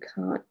 You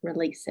can't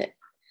release it.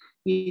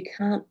 You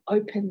can't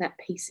open that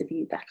piece of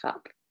you back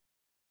up.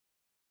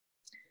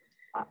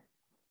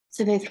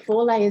 So there's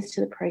 4 layers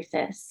to the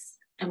process,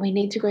 and we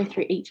need to go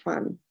through each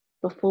one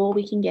before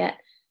we can get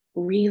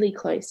really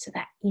close to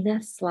that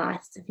inner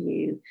slice of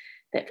you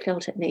that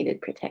felt it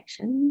needed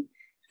protection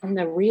and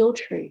the real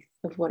truth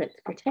of what it's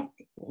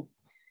protecting. So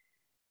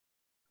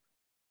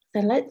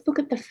let's look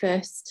at the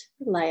first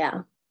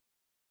layer.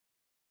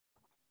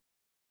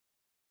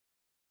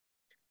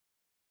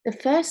 The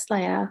first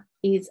layer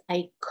is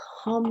a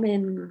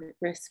common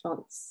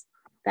response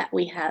that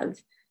we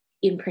have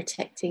in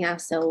protecting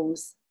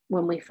ourselves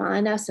when we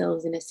find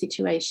ourselves in a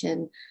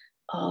situation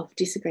of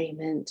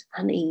disagreement,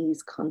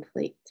 unease,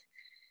 conflict.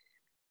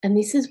 And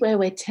this is where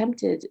we're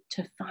tempted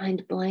to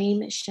find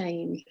blame,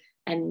 shame,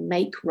 and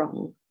make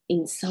wrong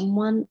in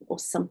someone or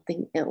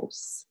something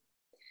else.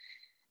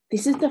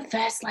 This is the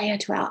first layer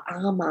to our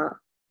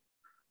armor.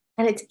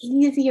 And it's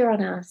easier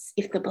on us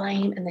if the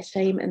blame and the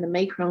shame and the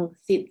make wrong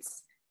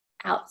sits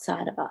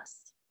outside of us.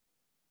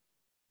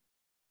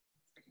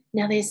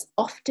 Now, there's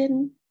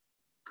often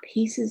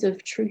pieces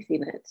of truth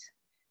in it.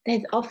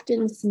 There's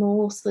often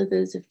small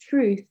slithers of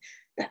truth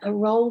that a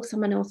role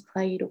someone else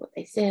played, or what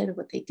they said, or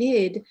what they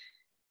did,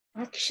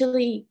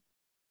 actually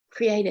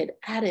created,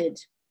 added,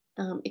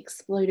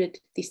 exploded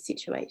this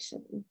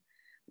situation.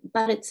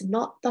 But it's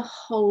not the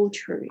whole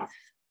truth.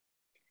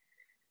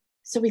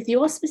 So with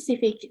your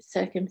specific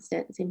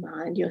circumstance in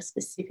mind, your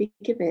specific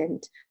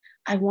event,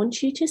 I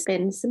want you to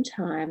spend some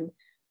time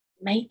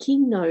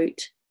making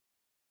note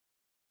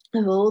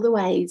of all the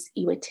ways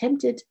you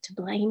attempted to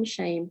blame,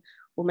 shame,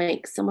 or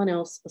make someone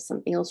else or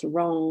something else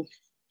wrong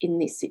in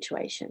this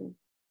situation.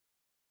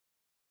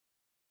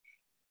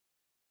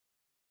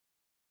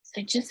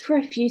 So just for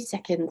a few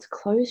seconds,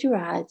 close your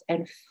eyes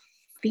and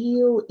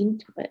feel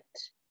into it.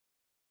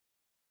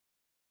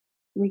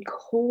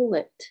 Recall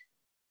it.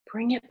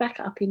 Bring it back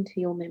up into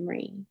your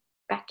memory,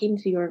 back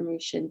into your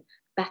emotion,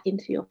 back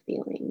into your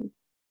feeling.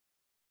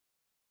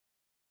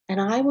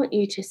 And I want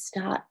you to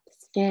start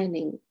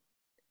scanning,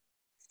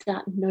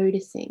 start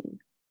noticing,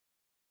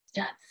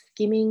 start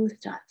skimming,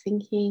 start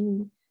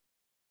thinking.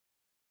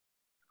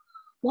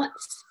 What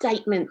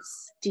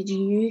statements did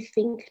you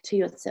think to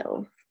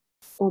yourself,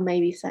 or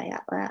maybe say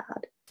out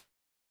loud,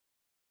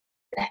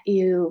 that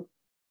you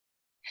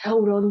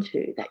held on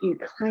to, that you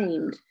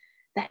claimed,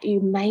 that you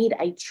made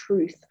a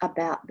truth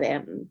about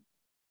them?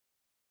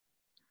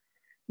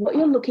 What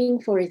you're looking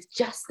for is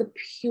just the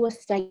pure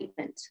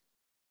statement,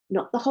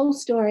 not the whole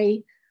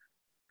story,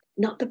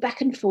 not the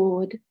back and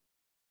forward.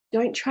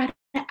 Don't try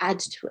to add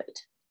to it.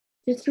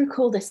 Just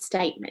recall the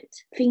statement.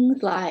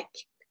 Things like,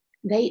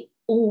 they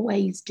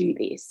always do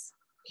this.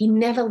 He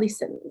never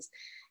listens.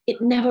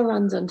 It never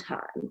runs on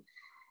time.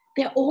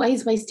 They're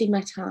always wasting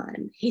my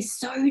time. He's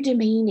so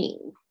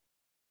demeaning.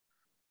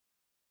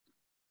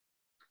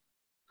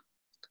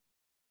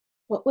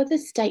 What were the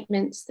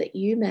statements that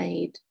you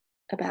made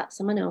about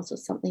someone else or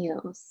something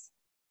else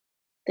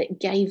that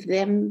gave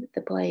them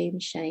the blame,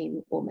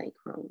 shame, or make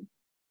wrong?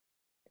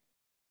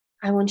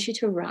 I want you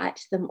to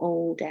write them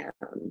all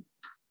down.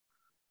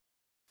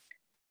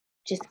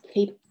 Just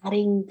keep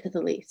adding to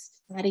the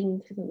list,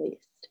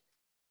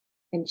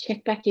 and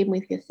check back in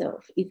with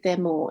yourself. Is there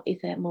more? Is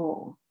there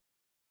more?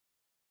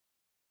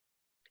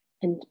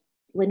 And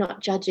we're not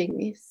judging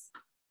this.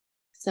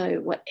 So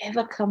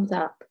whatever comes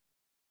up,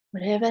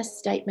 whatever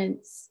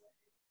statements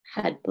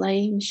had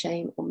blame,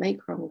 shame, or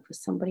make wrong for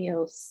somebody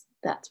else,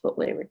 that's what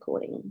we're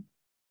recording.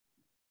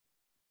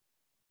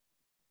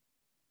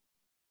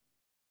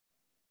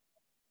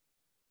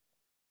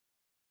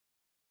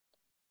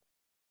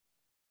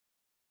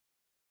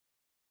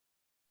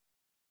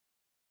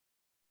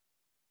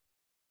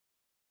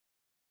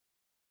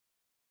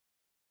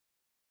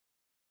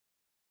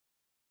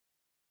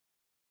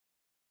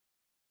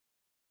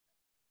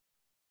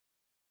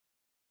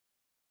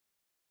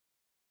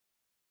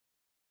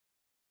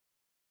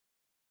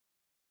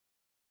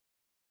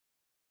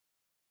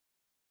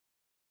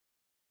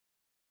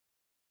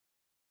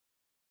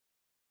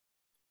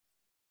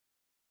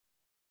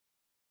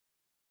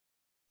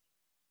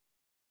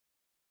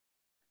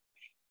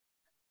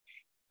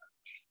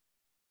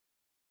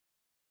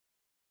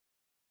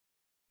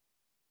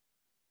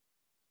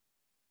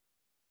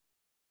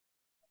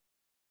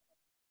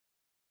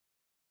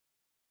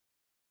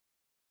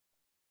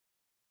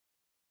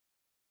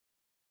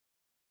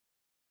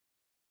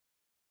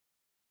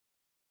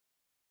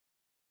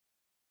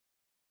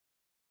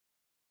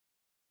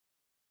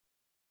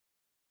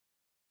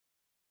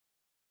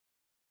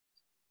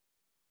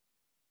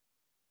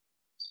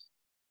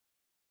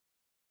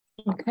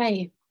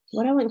 Okay,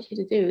 what I want you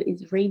to do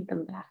is read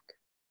them back.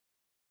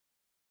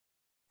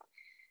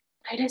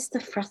 Notice the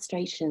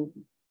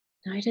frustration.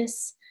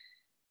 Notice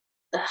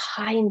the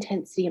high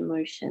intensity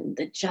emotion,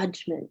 the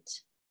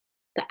judgment,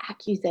 the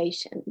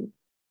accusation.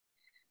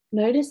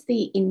 Notice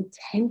the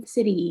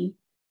intensity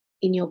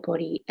in your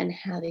body and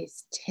how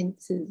this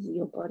tenses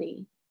your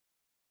body.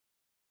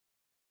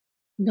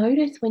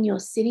 Notice when you're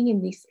sitting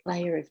in this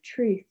layer of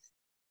truth,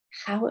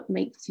 how it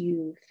makes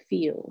you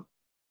feel.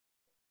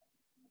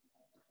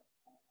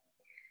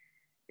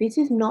 This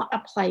is not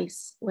a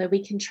place where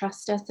we can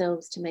trust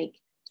ourselves to make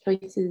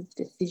choices,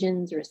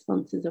 decisions,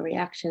 responses, or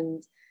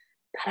reactions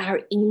that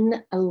are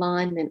in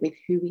alignment with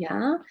who we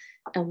are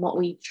and what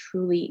we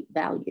truly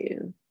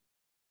value.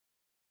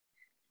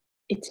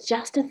 It's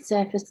just a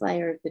surface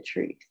layer of the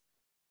truth.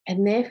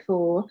 And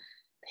therefore,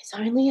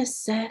 there's only a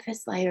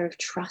surface layer of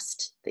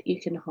trust that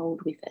you can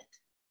hold with it.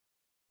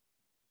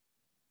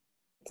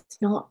 It's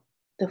not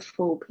the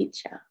full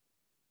picture.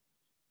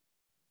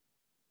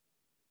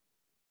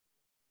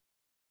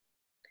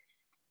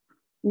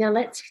 Now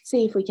let's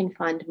see if we can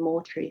find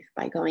more truth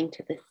by going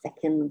to the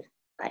second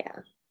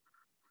layer.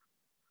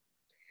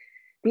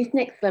 This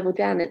next level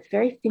down, it's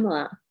very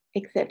similar,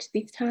 except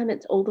this time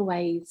it's all the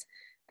ways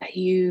that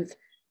you've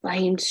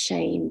blamed,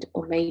 shamed,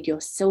 or made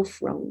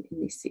yourself wrong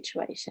in this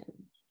situation.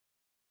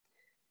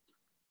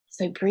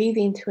 So breathe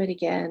into it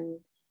again,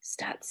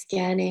 start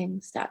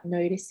scanning, start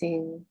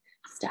noticing,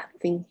 start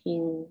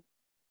thinking.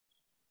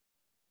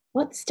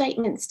 What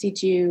statements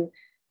did you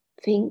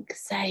think,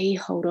 say,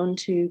 hold on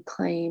to,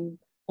 claim,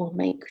 or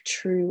make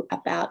true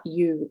about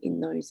you in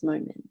those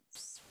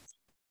moments.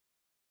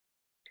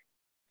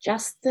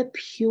 Just the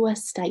pure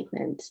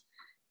statement.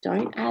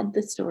 Don't add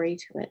the story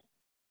to it.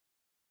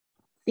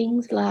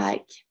 Things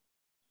like,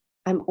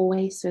 I'm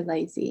always so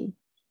lazy.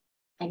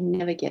 I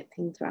never get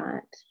things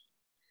right.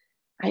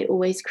 I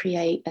always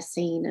create a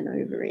scene and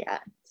overreact.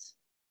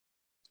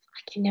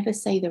 I can never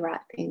say the right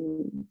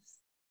things.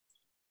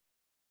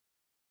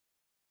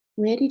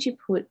 Where did you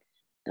put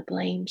the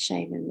blame,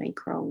 shame, and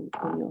make wrong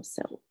on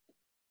yourself?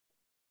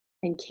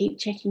 And keep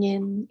checking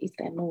in. Is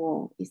there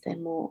more? Is there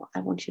more?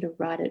 I want you to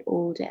write it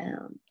all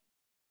down.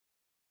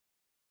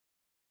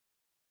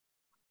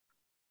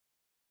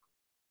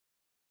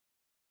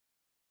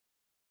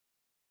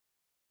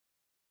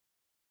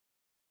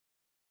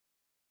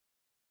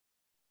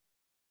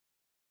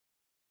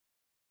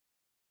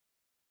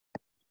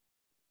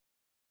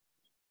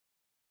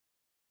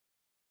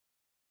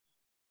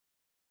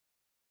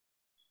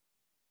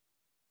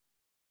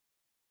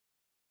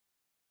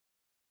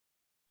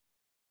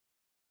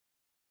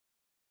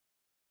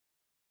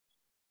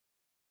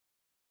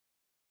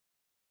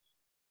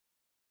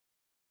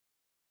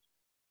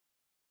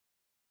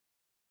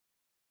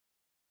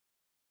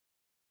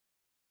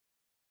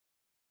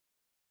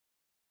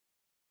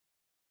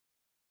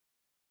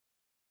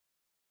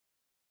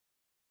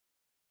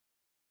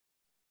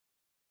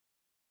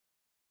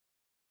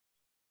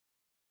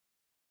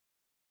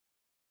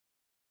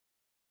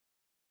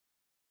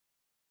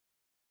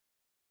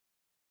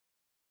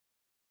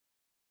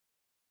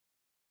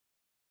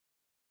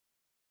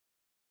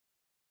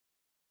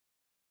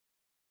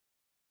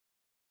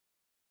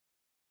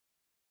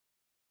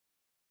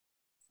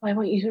 So I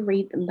want you to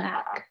read them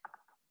back.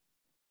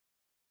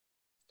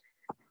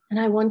 And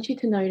I want you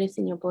to notice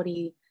in your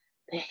body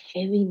the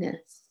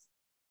heaviness,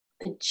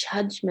 the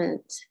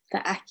judgment,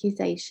 the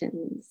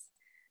accusations.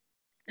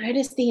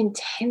 Notice the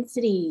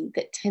intensity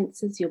that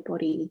tenses your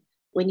body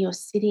when you're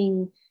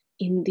sitting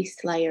in this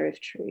layer of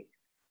truth.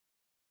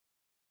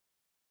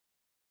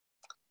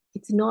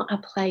 It's not a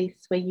place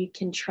where you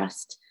can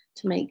trust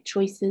to make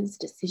choices,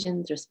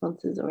 decisions,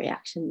 responses, or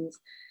reactions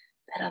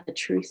that are the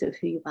truth of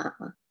who you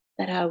are,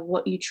 that are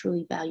what you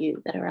truly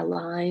value, that are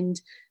aligned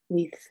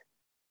with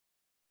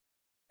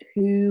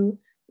who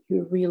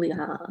you really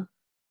are.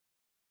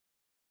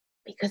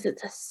 Because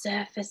it's a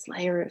surface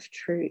layer of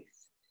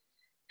truth.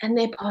 And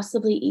there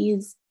possibly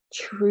is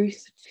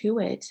truth to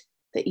it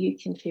that you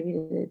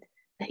contributed,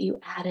 that you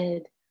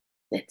added,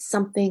 that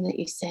something that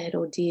you said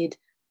or did,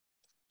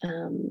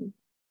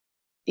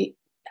 it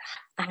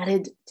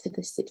added to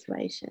the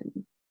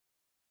situation.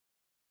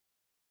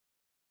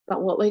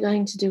 But what we're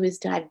going to do is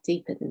dive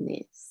deeper than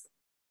this,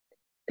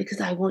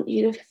 because I want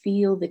you to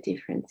feel the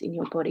difference in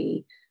your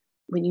body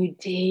when you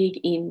dig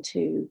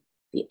into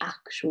the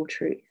actual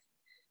truth,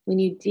 when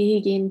you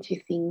dig into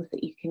things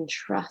that you can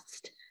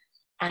trust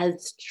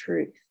as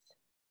truth.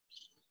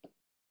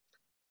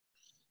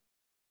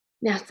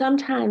 Now,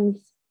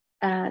 sometimes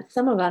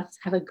some of us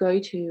have a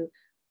go-to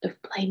of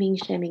blaming,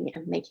 shaming,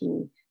 and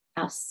making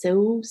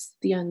ourselves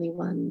the only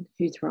one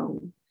who's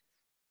wrong.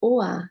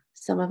 Or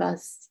some of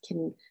us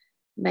can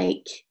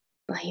make,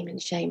 blame,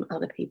 and shame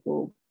other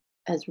people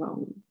as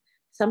wrong.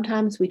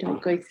 Sometimes we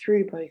don't go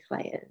through both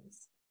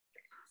layers.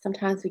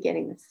 Sometimes we get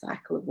in the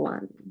cycle of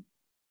one.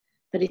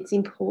 But it's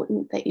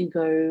important that you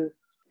go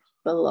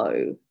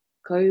below,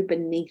 go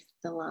beneath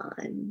the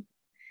line.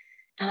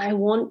 And I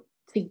want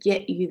to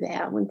get you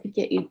there. I want to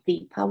get you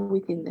deeper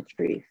within the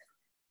truth.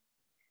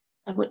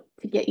 I want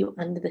to get you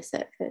under the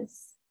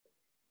surface.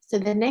 So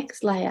the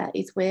next layer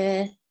is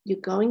where you're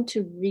going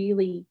to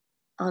really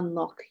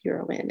unlock your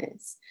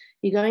awareness.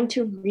 You're going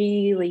to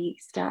really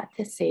start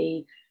to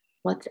see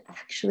what's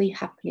actually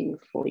happening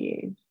for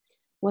you,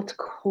 what's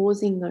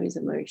causing those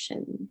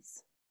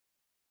emotions.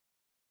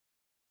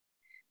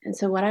 And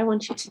so what I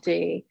want you to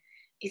do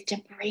is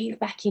to breathe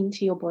back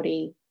into your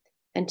body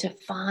and to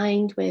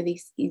find where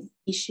this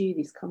issue,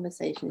 this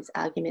conversation, this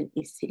argument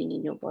is sitting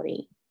in your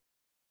body.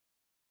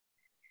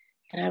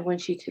 And I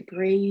want you to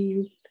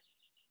breathe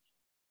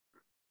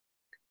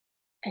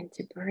and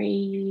to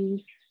breathe.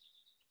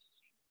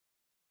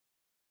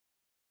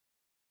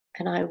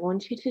 And I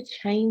want you to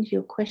change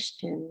your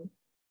question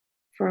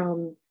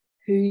from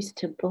who's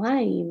to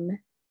blame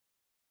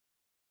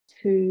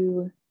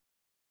to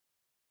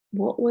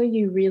what were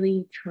you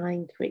really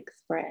trying to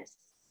express?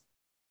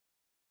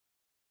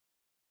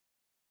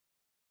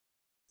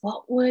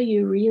 What were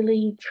you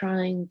really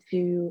trying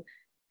to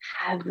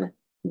have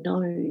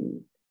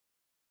known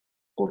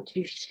or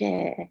to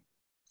share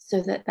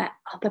so that that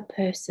other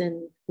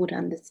person would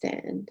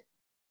understand?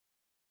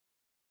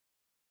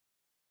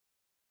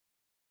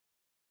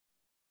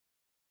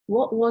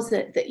 What was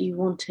it that you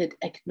wanted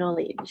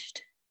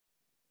acknowledged?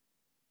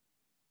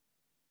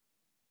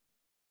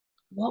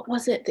 What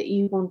was it that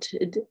you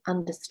wanted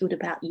understood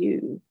about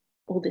you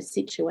or the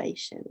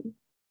situation?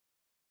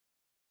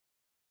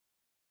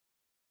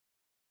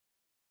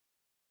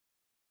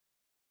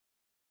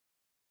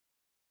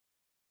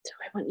 So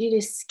I want you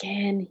to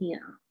scan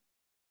here.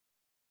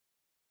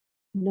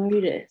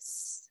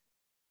 notice,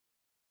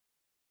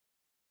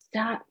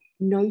 start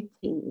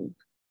noting,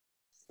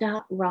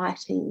 start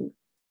writing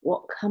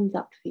what comes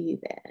up for you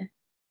there.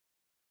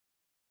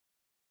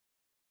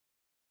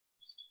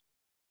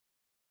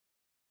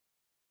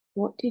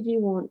 What did you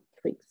want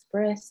to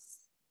express?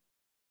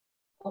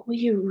 What were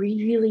you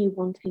really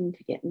wanting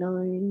to get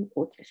known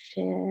or to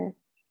share?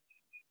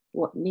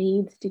 What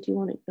needs did you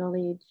want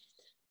acknowledged?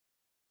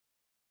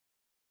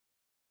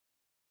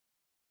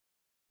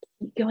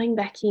 Keep going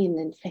back in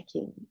and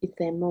checking. Is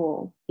there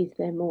more? Is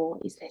there more?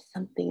 Is there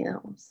something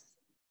else?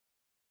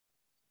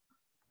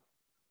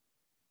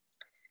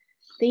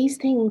 These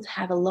things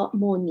have a lot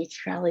more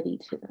neutrality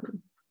to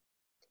them.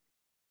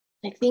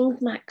 Like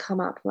things might come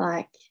up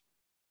like,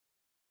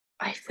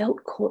 I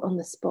felt caught on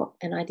the spot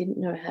and I didn't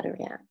know how to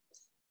react.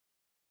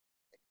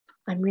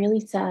 I'm really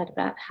sad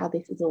about how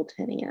this is all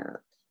turning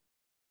out.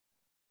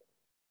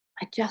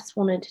 I just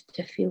wanted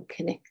to feel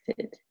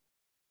connected.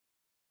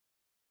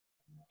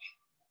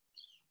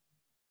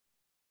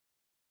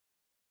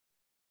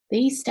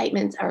 These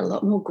statements are a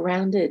lot more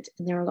grounded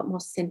and they're a lot more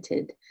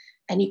centered,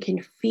 and you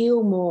can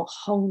feel more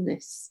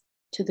wholeness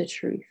to the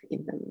truth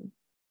in them.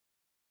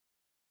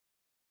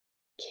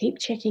 Keep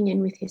checking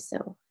in with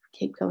yourself.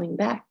 Keep going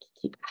back.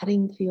 Keep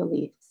adding to your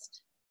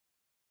list.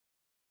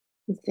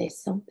 Is there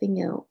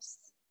something else?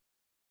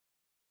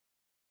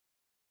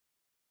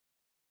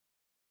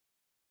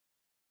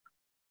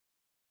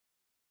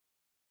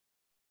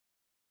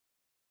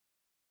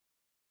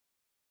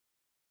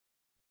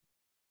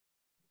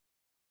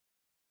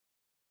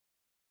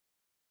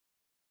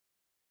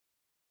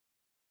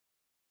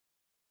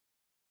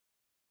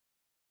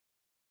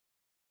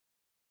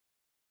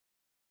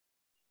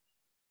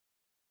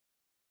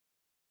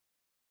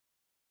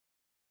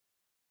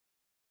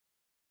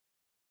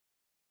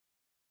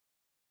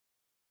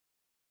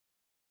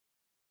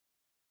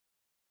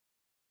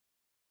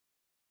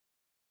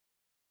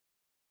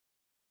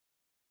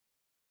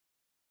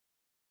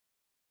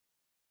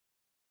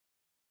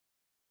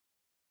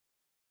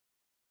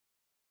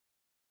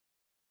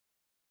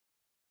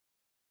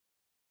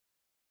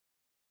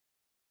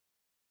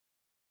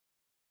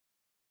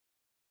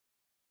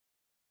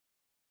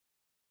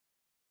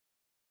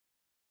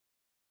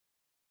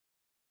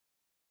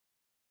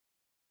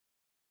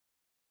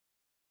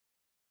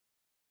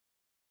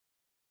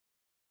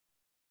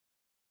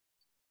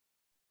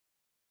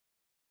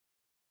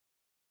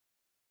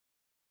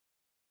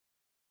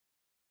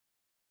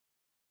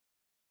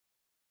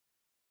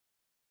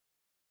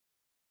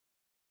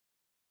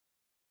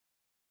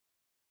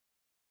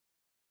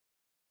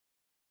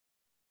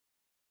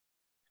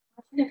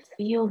 I kind of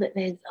feel that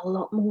there's a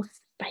lot more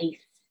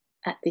space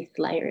at this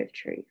layer of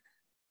truth.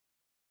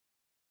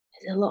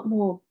 There's a lot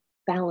more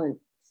balance.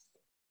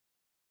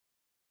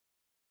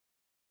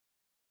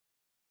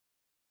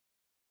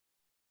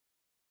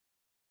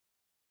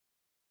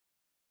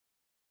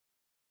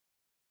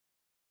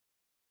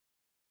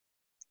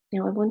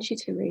 Now, I want you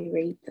to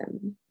reread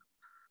them.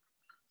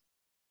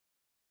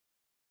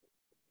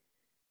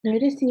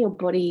 Notice in your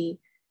body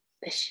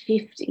the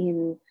shift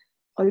in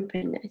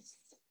openness,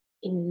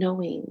 in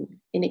knowing,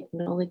 in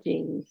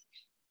acknowledging,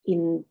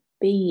 in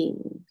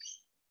being.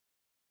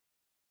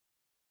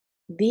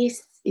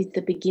 This is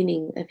the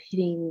beginning of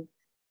hitting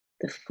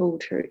the full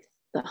truth,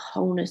 the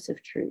wholeness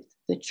of truth,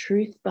 the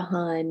truth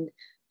behind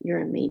your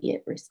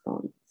immediate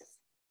response.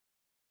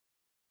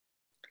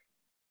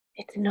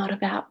 It's not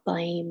about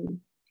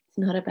blame. It's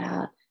not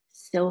about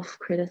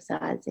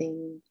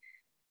self-criticizing.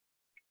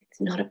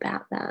 It's not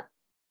about that.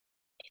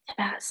 It's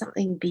about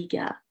something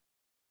bigger.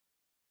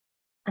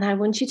 And I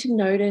want you to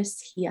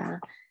notice here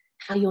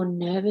how your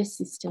nervous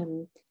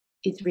system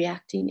is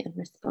reacting and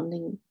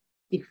responding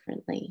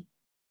differently.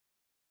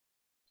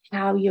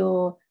 How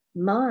your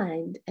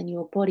mind and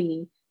your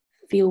body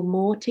feel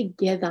more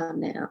together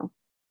now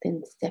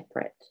than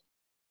separate.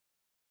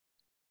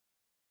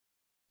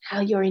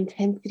 How your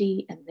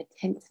intensity and the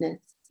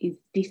tenseness is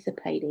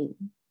dissipating.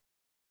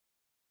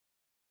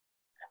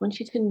 I want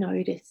you to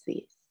notice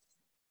this.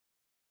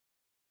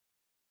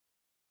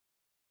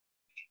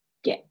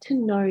 Get to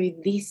know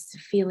this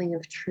feeling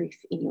of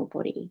truth in your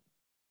body.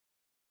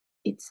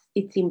 It's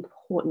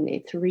important.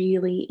 It's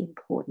really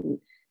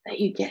important that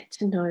you get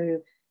to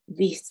know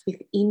this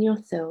within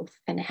yourself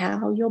and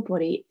how your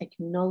body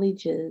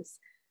acknowledges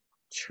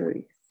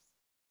truth.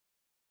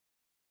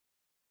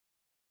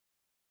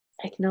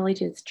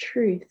 Acknowledges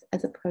truth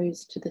as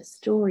opposed to the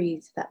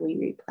stories that we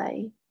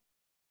replay.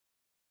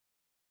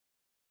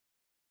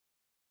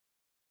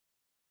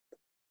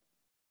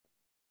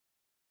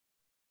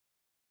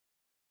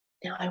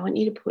 Now, I want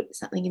you to put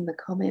something in the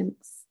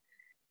comments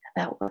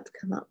about what's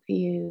come up for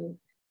you,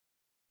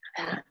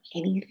 about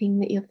anything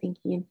that you're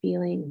thinking and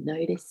feeling,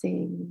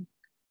 noticing.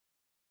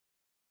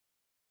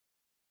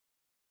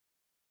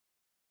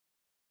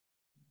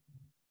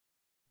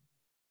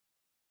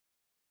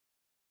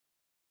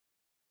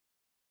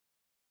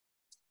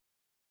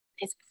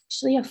 There's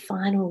actually a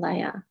final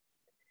layer.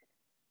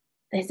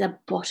 There's a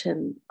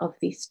bottom of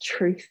this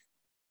truth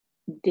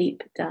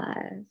deep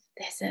dive.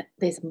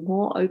 There's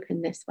more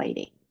openness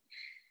waiting.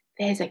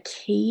 There's a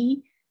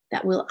key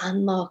that will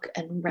unlock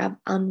and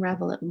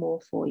unravel it more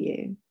for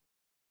you.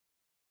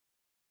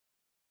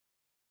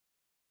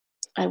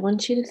 I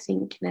want you to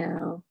think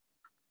now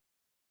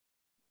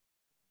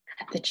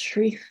at the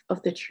truth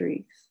of the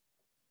truth.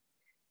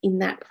 In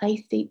that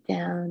place deep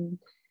down,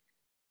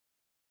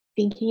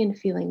 thinking and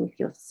feeling with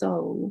your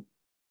soul,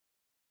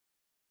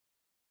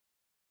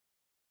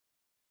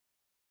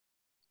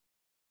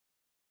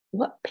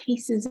 what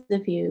pieces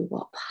of you,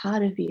 what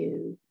part of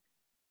you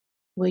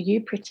were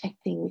you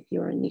protecting with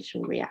your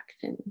initial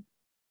reaction?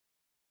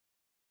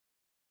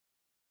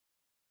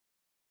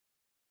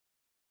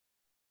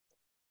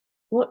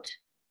 What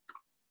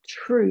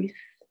truth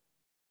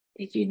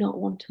did you not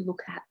want to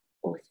look at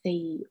or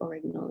see or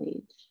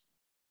acknowledge?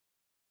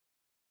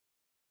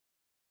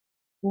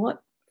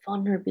 What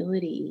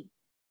vulnerability?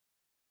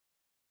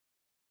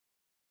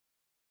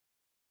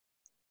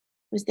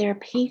 Was there a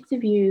piece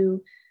of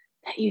you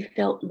that you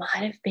felt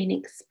might have been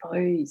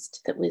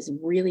exposed that was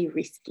really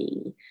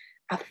risky?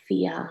 A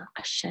fear,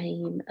 a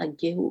shame, a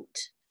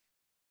guilt?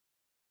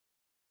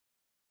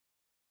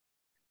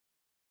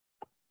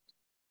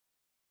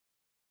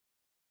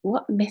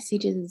 What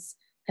messages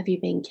have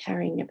you been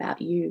carrying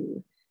about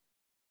you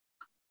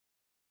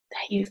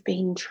that you've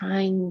been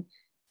trying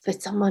for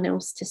someone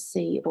else to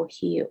see or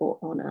hear or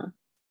honor,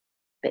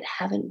 but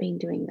haven't been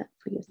doing that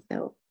for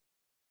yourself?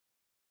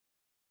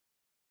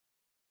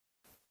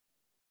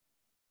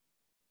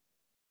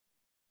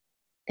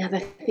 Now, the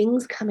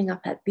things coming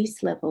up at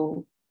this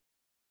level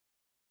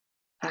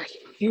are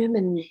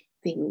human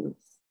things,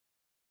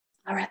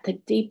 are at the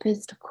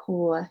deepest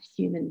core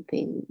human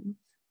things.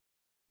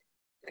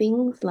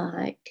 Things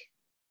like,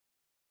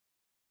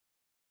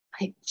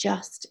 I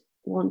just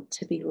want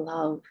to be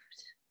loved.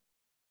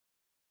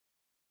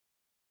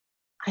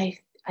 I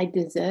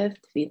deserve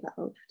to be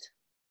loved.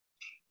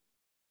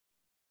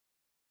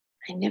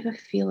 I never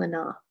feel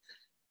enough.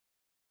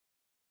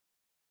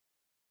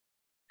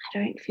 I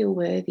don't feel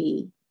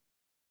worthy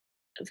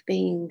of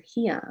being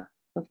here,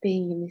 of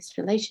being in this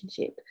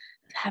relationship,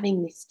 of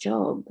having this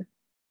job.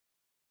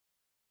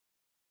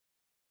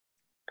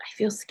 I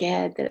feel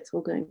scared that it's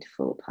all going to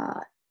fall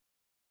apart.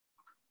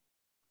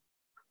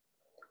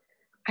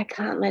 I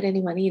can't let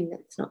anyone in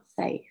that's not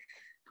safe.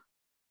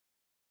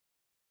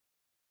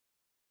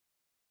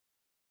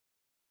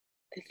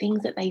 The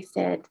things that they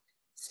said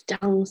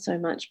stung so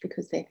much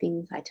because they're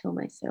things I tell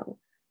myself.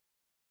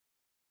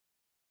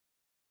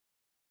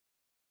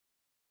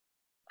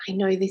 I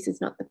know this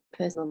is not the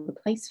person or the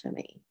place for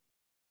me.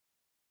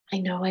 I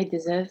know I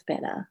deserve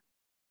better.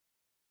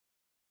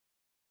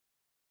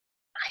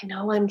 I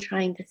know I'm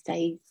trying to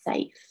stay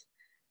safe.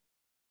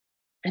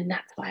 And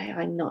that's why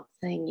I'm not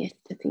saying yes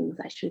to things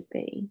I should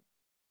be.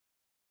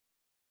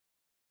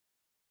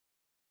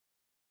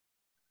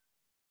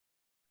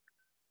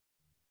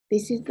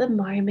 This is the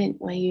moment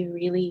where you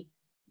really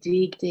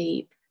dig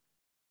deep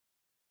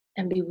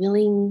and be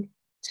willing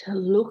to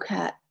look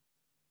at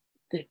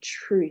the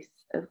truth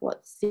of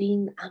what's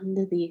sitting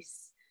under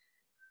this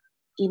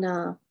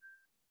inner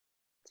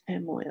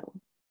turmoil.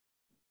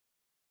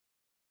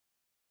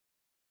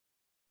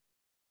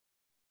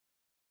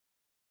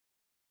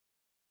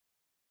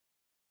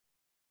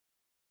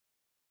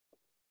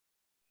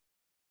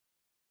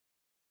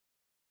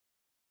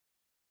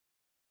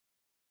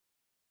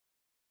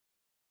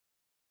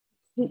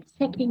 Keep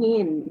checking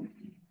in,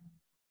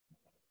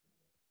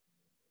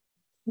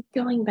 keep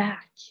going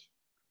back.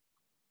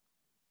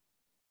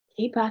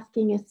 Keep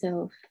asking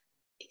yourself,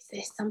 is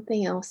there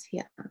something else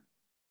here?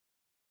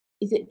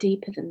 Is it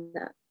deeper than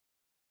that?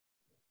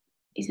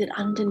 Is it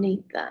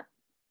underneath that?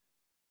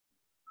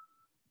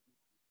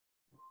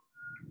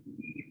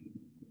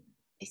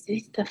 Is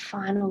this the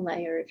final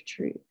layer of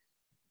truth?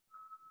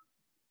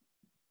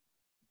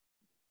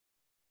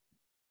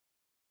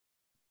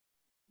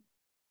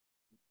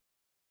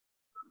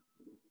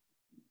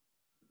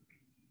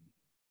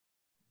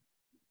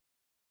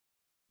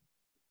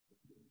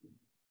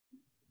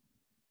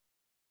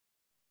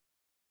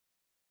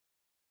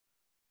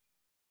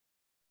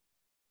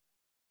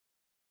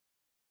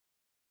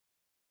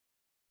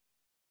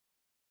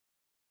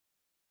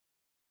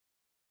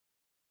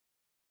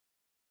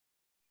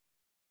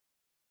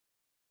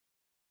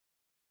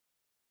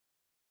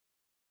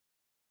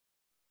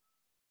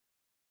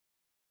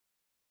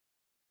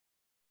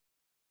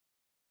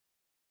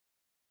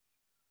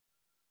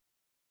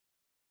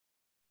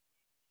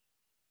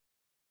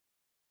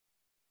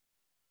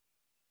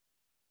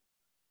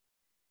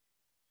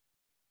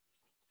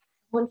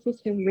 I want you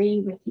to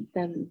re-repeat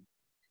them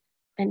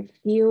and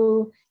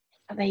feel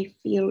how they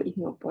feel in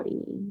your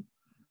body.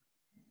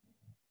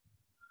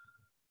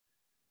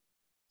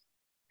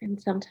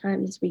 And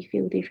sometimes we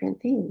feel different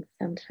things.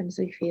 Sometimes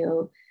we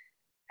feel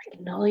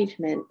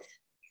acknowledgement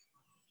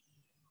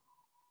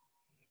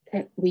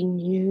that we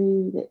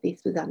knew that this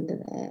was under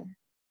there.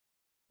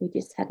 We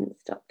just hadn't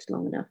stopped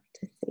long enough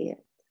to see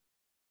it.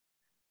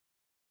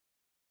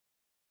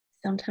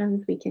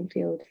 Sometimes we can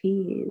feel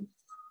tears.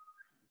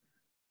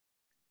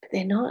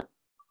 they're not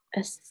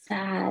a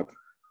sad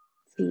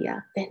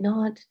fear. They're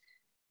not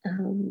a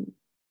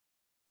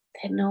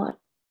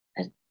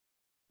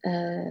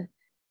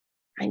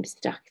I'm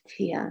stuck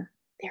fear.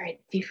 They're a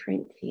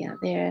different fear.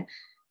 They're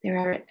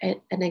an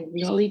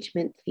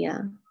acknowledgement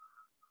fear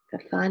for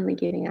finally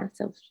giving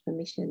ourselves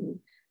permission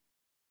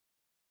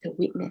to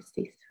witness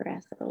this for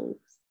ourselves.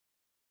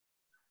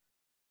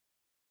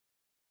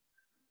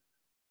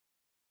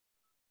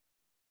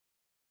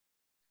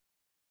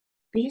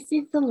 This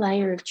is the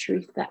layer of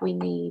truth that we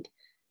need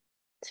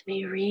to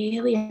be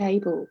really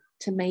able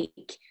to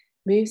make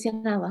moves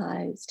in our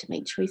lives, to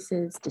make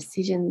choices,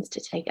 decisions, to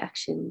take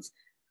actions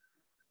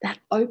that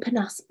open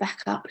us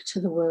back up to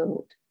the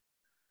world,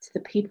 to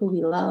the people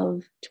we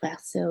love, to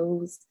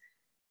ourselves,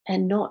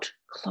 and not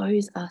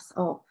close us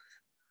off.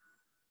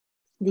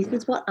 This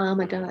is what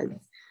armor does.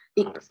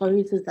 It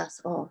closes us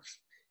off.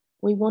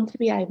 We want to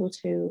be able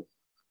to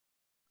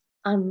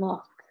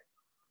unlock.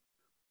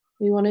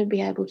 We want to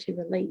be able to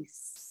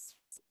release.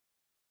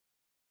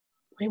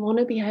 We want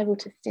to be able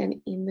to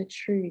stand in the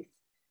truth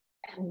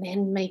and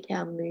then make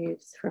our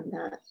moves from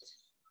that.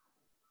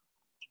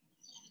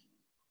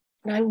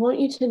 And I want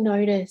you to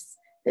notice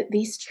that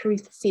this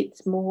truth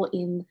sits more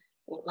in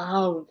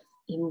love,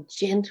 in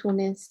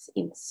gentleness,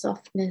 in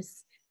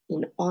softness,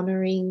 in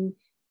honoring,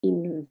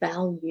 in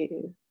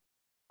value,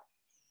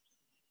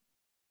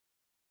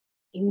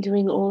 in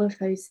doing all of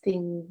those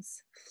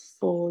things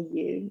for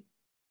you.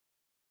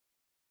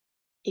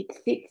 It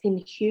sits in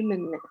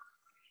humanness.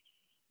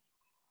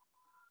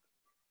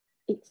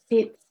 It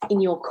sits in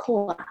your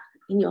core,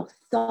 in your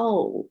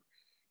soul.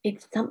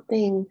 It's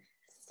something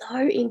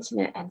so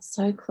intimate and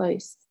so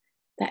close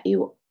that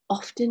you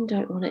often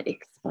don't want it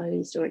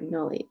exposed or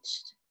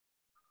acknowledged.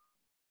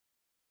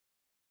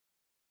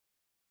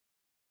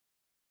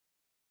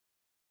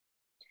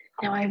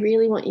 Now, I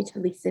really want you to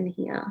listen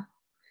here.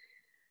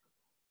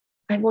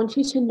 I want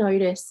you to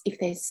notice if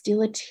there's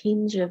still a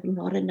tinge of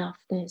not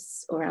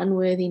enoughness or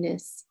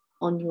unworthiness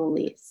on your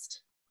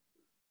list.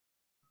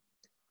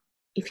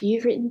 If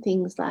you've written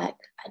things like,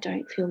 I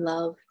don't feel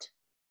loved,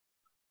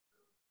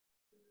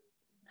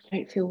 I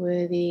don't feel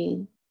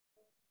worthy,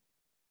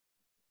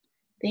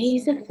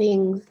 these are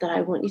things that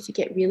I want you to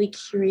get really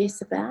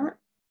curious about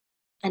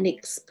and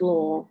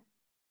explore,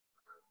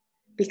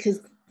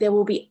 because there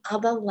will be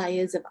other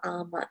layers of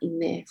armor in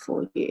there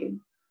for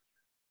you.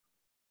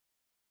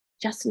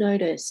 Just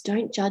notice,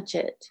 don't judge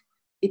it.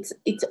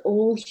 It's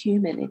all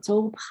human. It's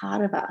all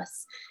part of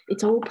us.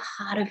 It's all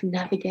part of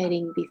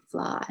navigating this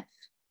life.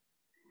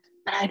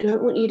 But I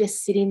don't want you to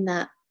sit in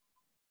that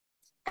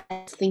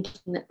as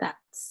thinking that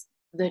that's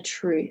the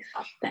truth,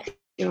 that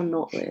you're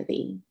not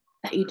worthy,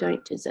 that you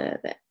don't deserve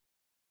it.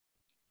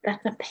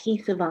 That's a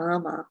piece of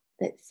armor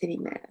that's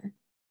sitting there.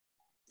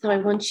 So I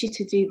want you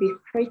to do this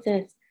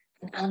process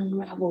and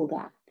unravel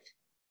that.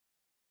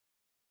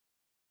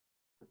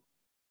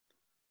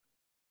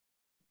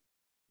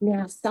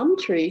 Now, some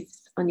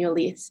truths on your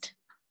list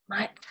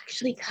might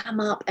actually come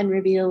up and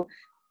reveal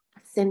a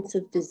sense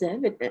of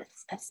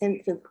deservedness, a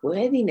sense of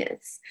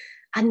worthiness,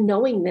 and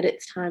knowing that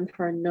it's time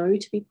for a no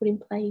to be put in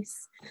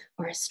place,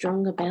 or a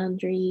stronger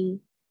boundary,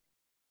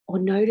 or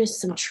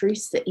notice some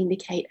truths that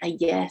indicate a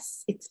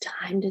yes, it's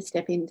time to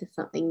step into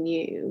something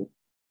new.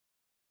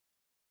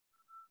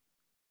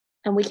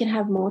 And we can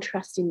have more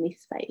trust in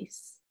this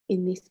space,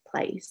 in this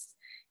place,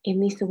 in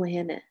this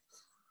awareness.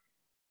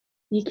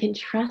 You can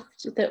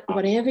trust that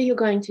whatever you're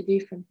going to do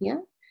from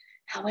here,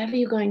 however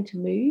you're going to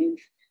move,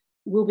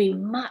 will be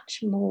much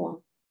more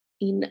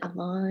in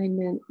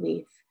alignment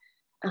with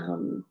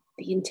the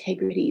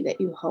integrity that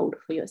you hold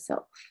for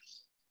yourself.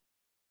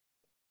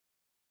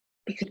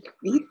 Because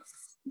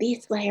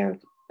this layer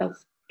of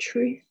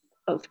truth,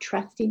 of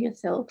trust in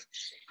yourself,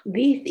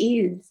 this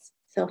is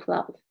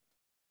self-love.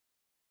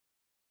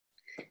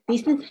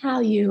 This is how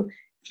you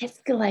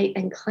escalate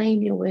and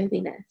claim your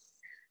worthiness,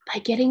 by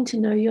getting to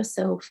know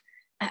yourself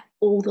at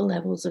all the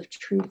levels of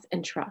truth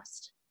and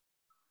trust,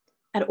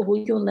 at all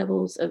your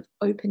levels of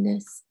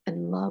openness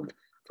and love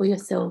for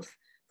yourself,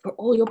 for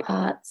all your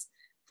parts,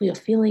 for your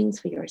feelings,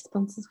 for your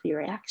responses, for your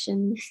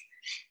reactions.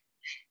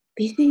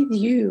 This is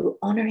you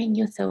honoring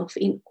yourself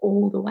in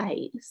all the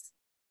ways,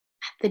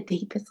 at the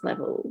deepest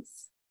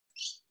levels.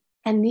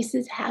 And this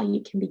is how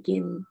you can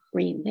begin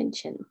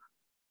reinvention.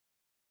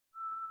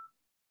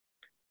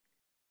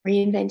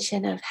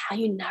 Reinvention of how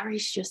you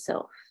nourish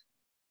yourself.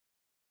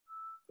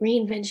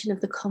 Reinvention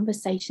of the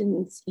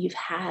conversations you've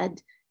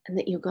had and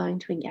that you're going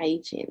to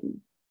engage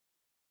in.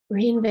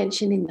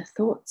 Reinvention in the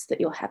thoughts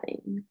that you're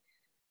having.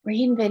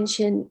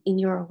 Reinvention in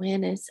your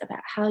awareness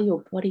about how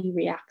your body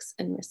reacts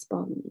and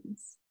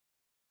responds.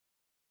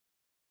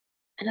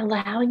 And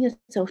allowing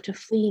yourself to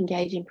fully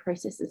engage in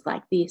processes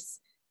like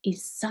this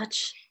is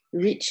such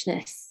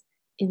richness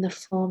in the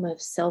form of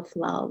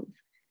self-love,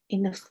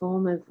 in the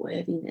form of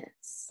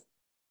worthiness.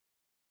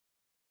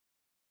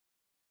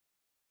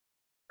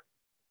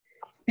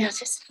 Now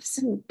just have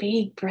some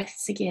big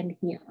breaths again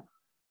here.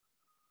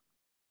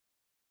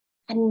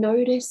 And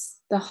notice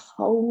the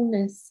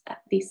wholeness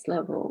at this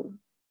level.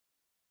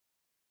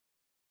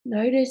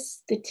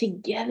 Notice the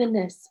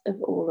togetherness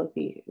of all of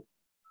you,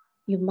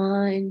 your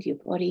mind, your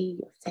body,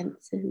 your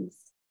senses.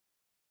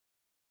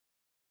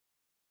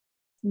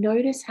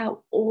 Notice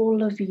how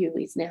all of you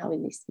is now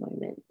in this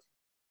moment.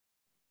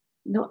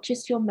 Not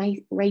just your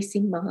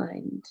racing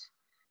mind,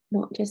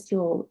 not just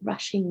your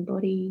rushing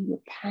body, your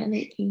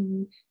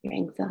panicking, your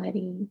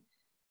anxiety.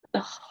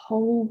 The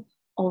whole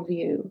of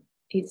you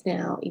is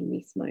now in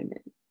this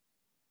moment.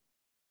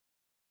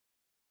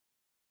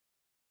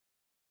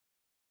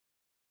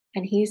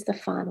 And here's the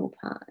final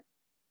part.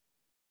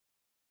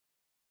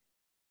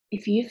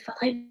 If you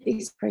followed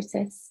this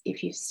process,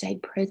 if you've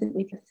stayed present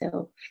with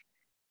yourself,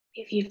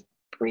 if you've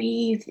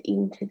breathed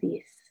into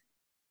this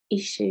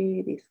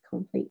issue, this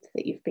conflict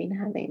that you've been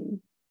having,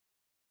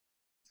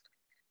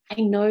 I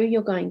know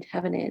you're going to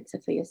have an answer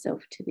for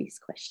yourself to this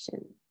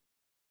question.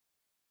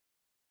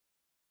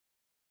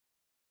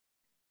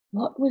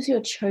 What was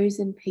your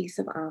chosen piece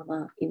of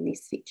armor in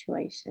this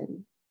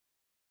situation?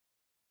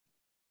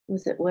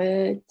 Was it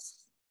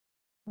words?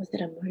 Was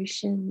it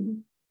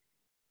emotion?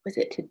 Was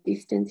it to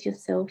distance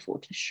yourself or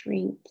to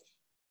shrink?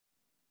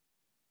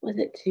 Was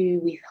it to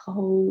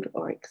withhold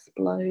or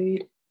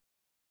explode?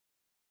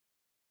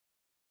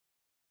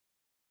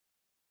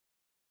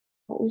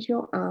 What was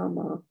your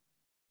armor?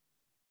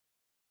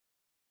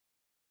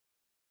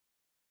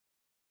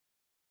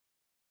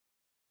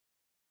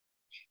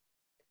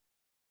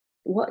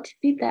 What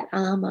did that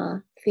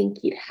armor think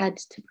it had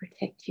to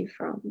protect you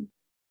from?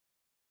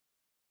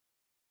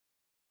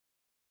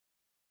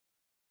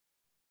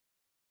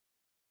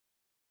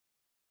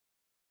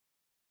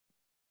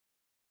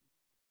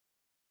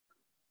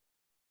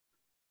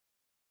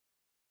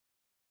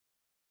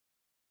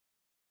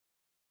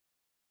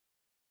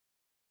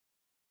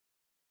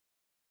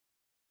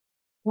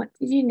 What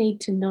did you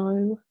need to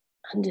know,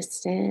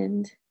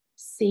 understand,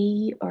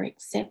 see, or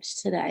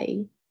accept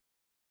today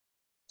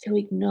to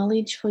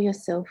acknowledge for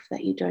yourself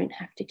that you don't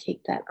have to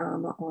keep that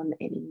armor on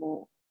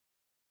anymore?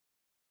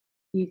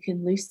 You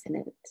can loosen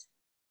it.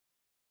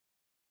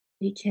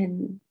 You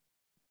can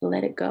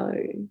let it go.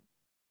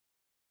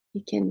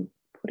 You can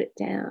put it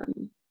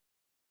down.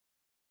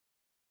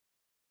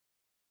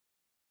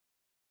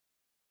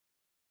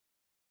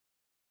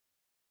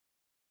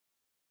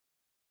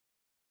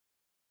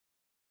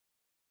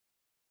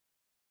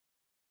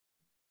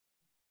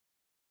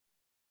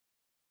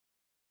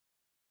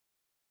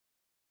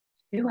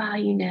 Who are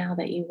you now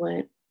that you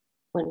weren't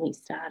when we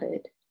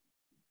started?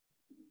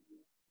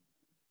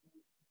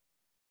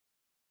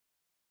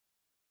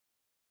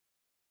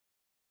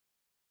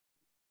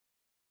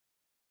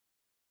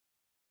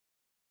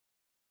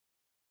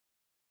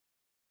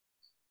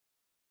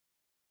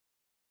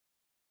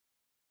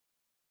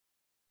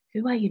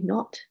 Who are you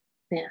not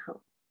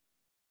now?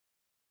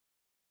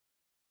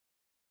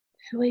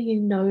 Who are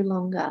you no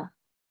longer?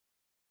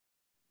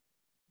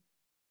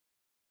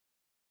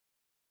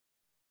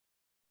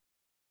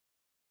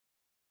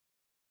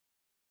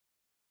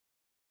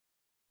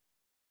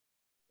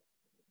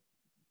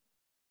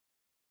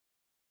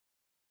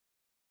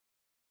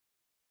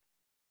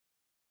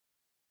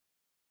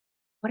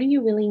 What are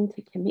you willing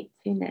to commit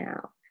to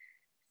now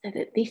so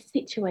that this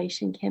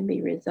situation can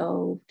be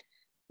resolved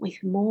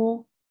with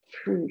more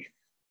truth,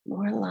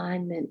 more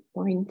alignment,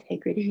 more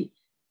integrity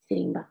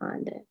sitting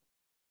behind it?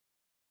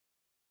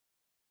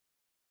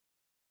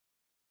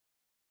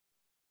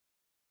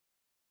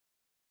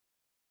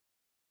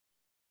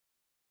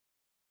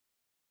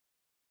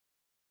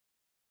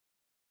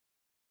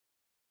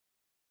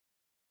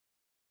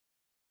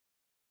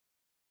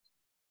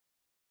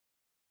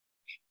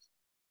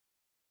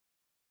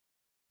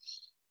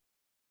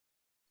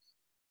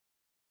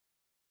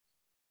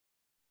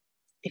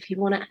 If you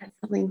want to add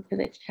something to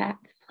the chat,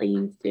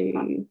 please do.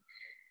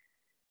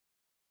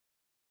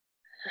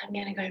 I'm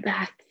going to go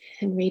back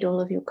and read all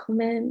of your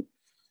comments.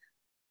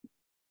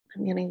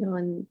 I'm going to go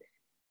and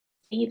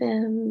see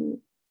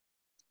them.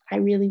 I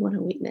really want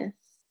to witness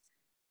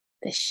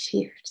the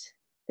shift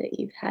that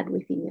you've had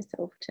within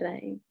yourself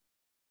today.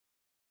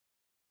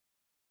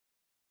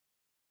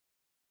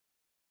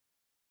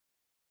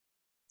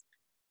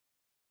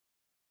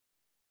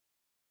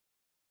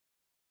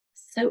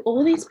 So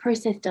all this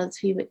process does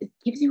for you, it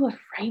gives you a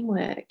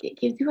framework, it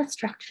gives you a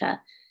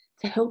structure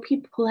to help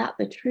you pull out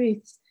the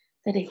truths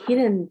that are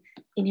hidden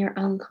in your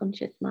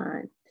unconscious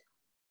mind,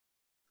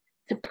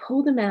 to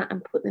pull them out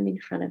and put them in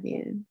front of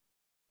you.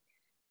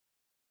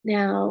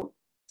 Now,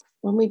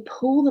 when we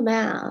pull them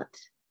out,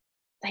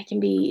 they can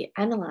be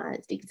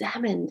analyzed,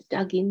 examined,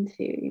 dug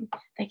into,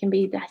 they can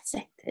be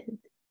dissected.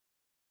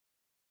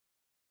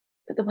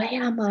 But the way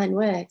our mind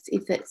works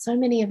is that so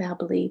many of our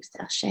beliefs,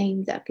 our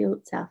shames, our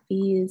guilt, our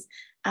fears,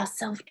 our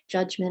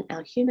self-judgment,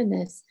 our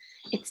humanness,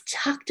 it's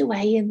tucked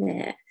away in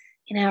there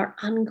in our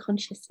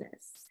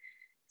unconsciousness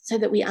so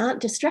that we aren't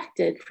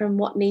distracted from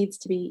what needs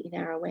to be in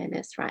our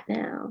awareness right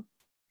now.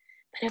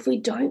 But if we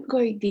don't go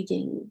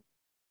digging,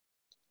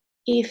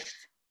 if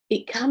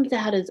it comes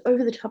out as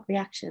over-the-top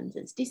reactions,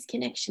 as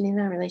disconnection in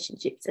our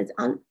relationships, as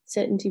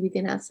uncertainty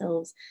within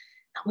ourselves,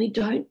 and we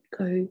don't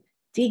go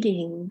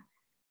digging,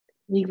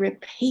 we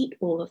repeat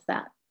all of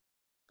that.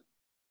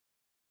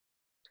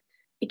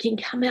 It can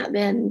come out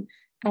then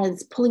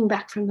as pulling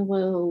back from the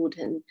world,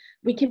 and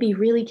we can be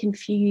really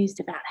confused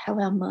about how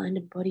our mind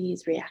and body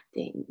is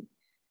reacting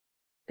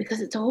because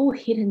it's all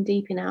hidden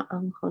deep in our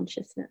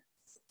unconsciousness.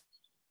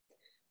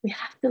 We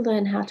have to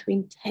learn how to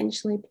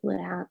intentionally pull it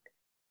out,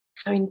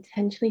 how to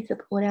intentionally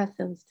support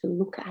ourselves to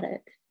look at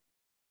it,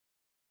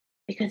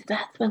 because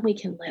that's when we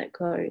can let it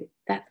go.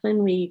 That's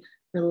when we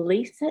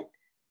release it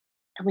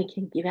and we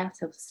can give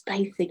ourselves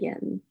space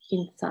again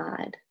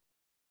inside.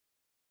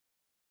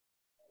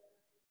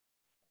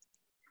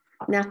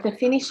 Now, to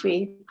finish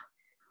with,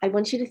 I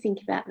want you to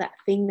think about that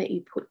thing that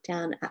you put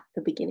down at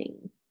the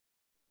beginning.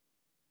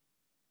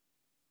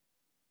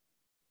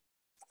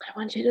 I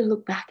want you to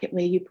look back at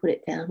where you put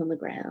it down on the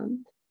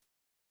ground.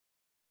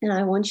 And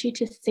I want you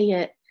to see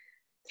it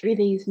through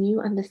these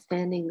new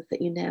understandings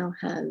that you now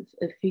have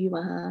of who you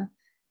are,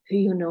 who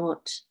you're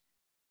not,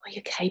 what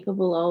you're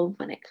capable of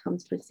when it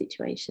comes to a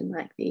situation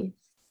like this,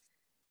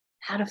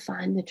 how to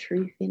find the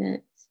truth in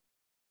it.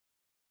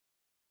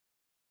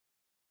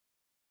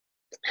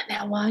 And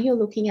now, while you're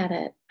looking at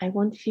it, I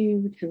want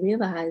you to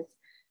realize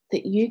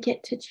that you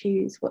get to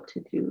choose what to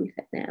do with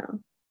it now.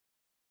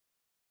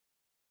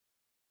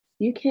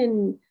 You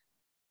can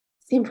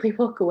simply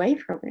walk away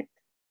from it.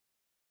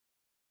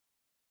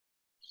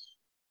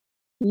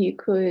 You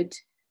could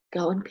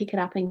go and pick it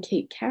up and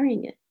keep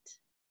carrying it.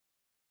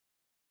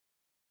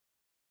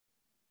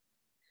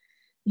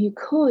 You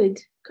could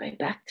go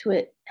back to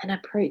it and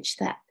approach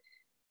that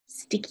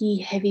sticky,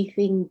 heavy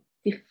thing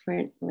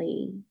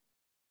differently.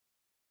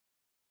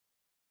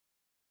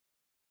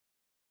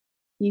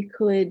 You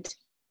could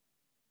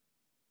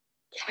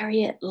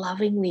carry it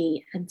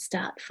lovingly and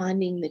start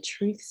finding the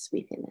truths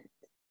within it.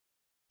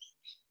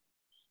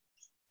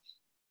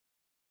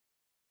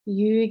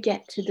 You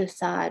get to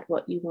decide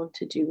what you want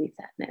to do with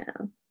that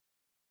now.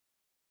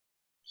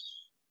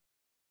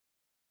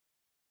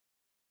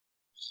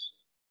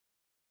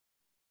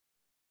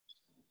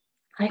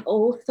 I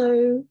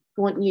also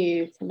want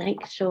you to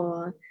make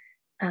sure,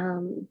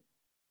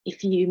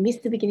 if you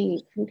missed the beginning,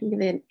 you couldn't think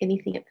of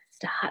anything at the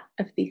start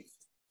of this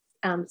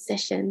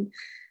session,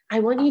 I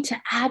want you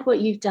to add what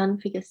you've done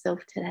for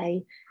yourself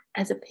today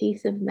as a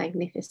piece of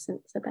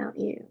magnificence about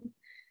you.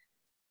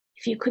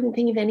 If you couldn't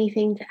think of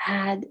anything to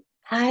add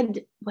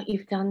what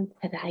you've done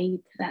today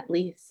to that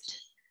list.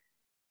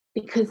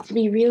 Because to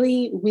be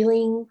really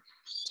willing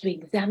to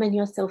examine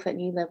yourself at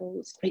new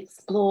levels, to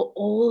explore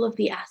all of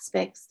the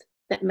aspects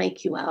that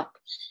make you up,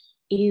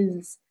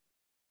 is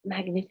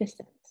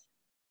magnificent.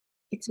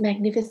 It's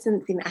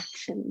magnificence in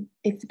action.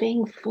 It's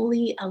being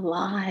fully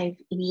alive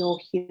in your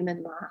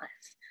human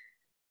life,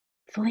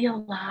 fully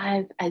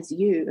alive as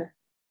you.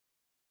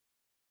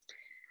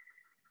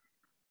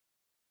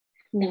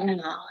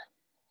 Now,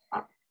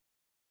 if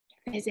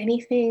there's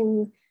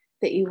anything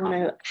that you want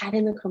to add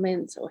in the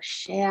comments or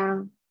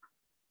share,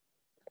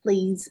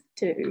 please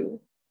do.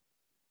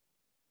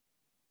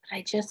 But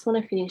I just want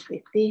to finish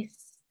with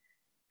this.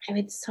 I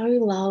would so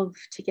love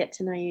to get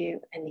to know you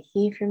and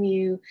hear from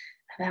you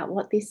about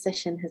what this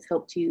session has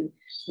helped you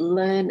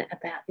learn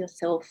about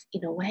yourself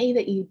in a way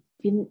that you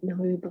didn't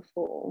know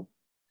before,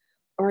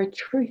 or a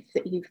truth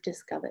that you've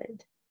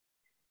discovered.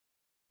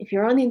 If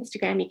you're on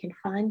Instagram, you can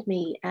find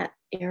me at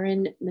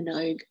Erin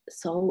Minogue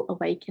Soul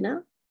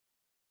Awakener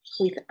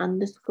with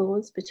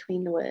underscores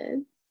between the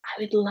words.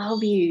 I would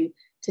love you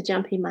to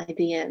jump in my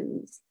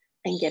DMs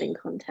and get in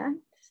contact.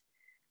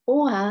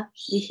 Or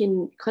you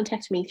can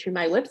contact me through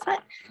my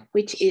website,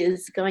 which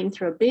is going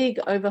through a big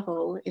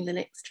overhaul in the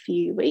next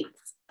few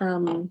weeks.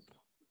 And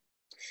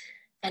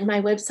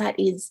my website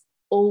is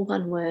all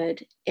one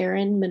word,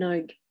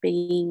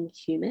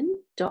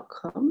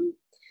 erinminoguebeinghuman.com.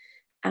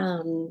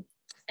 And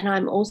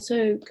I'm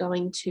also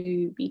going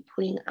to be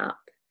putting up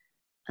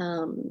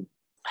a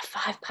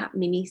 5-part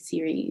mini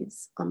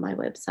series on my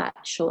website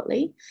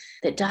shortly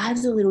that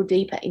dives a little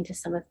deeper into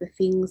some of the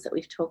things that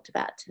we've talked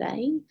about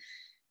today.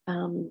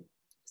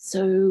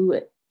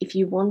 So if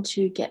you want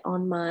to get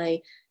on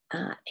my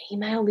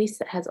email list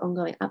that has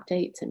ongoing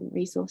updates and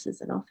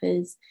resources and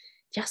offers,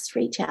 just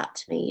reach out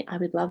to me. I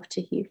would love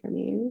to hear from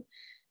you.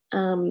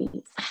 I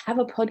have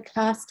a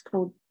podcast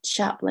called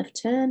Sharp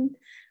Left Turn,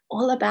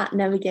 all about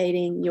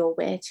navigating your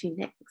where to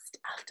next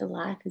after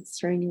life has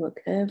thrown you a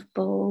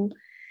curveball.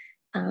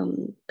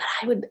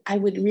 But I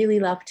would really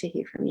love to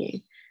hear from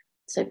you.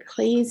 So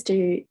please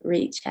do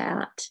reach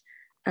out.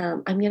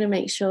 I'm going to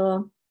make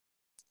sure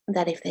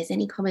that if there's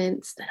any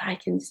comments that I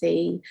can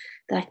see,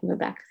 that I can go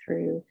back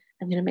through,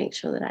 I'm going to make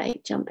sure that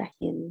I jump back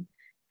in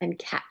and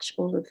catch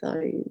all of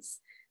those.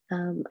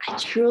 I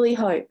truly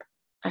hope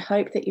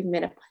that you've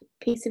met a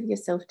piece of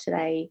yourself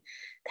today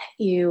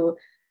that you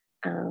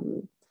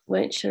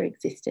weren't sure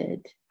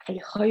existed. I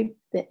hope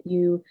that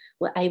you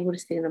were able to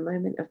sit in a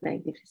moment of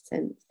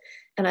magnificence.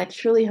 And I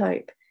truly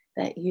hope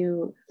that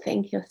you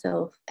thank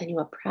yourself and you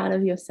are proud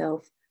of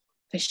yourself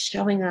for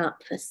showing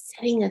up, for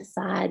setting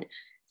aside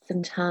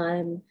some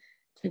time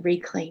to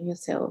reclaim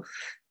yourself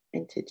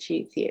and to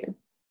choose you.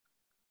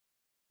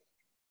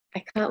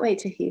 I can't wait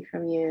to hear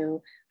from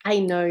you. I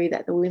know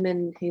that the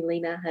women who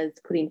Lena has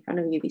put in front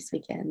of you this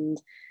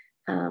weekend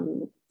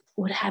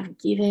would have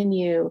given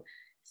you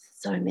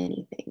so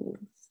many things.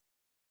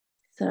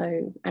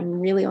 So I'm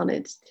really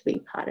honoured to be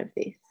part of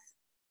this.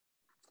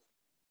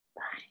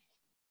 Bye.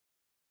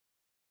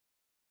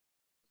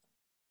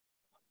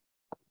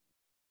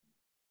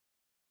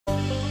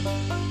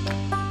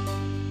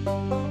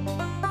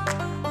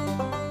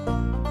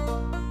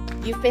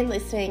 You've been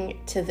listening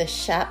to the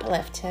Sharp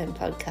Left Turn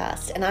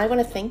podcast, and I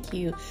want to thank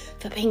you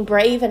for being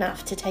brave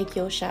enough to take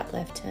your sharp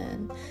left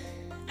turn.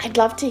 I'd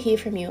love to hear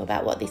from you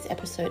about what this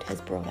episode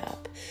has brought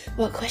up.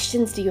 What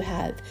questions do you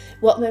have?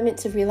 What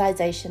moments of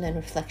realization and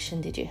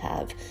reflection did you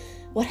have?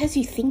 What has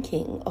you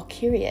thinking or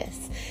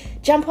curious?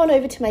 Jump on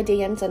over to my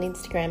DMs on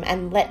Instagram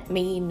and let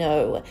me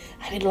know.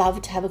 I would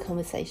love to have a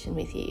conversation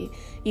with you.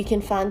 You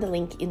can find the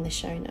link in the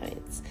show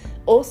notes.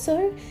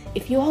 Also,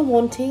 if you are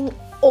wanting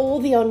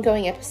all the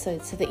ongoing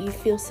episodes so that you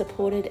feel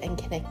supported and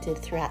connected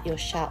throughout your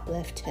sharp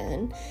left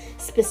turn,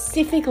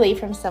 specifically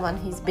from someone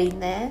who's been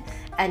there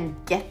and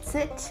gets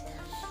it,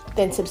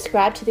 then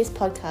subscribe to this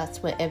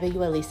podcast wherever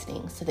you are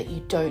listening so that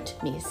you don't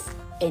miss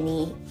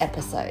any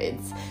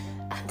episodes.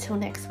 Until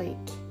next week,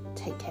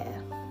 take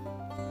care.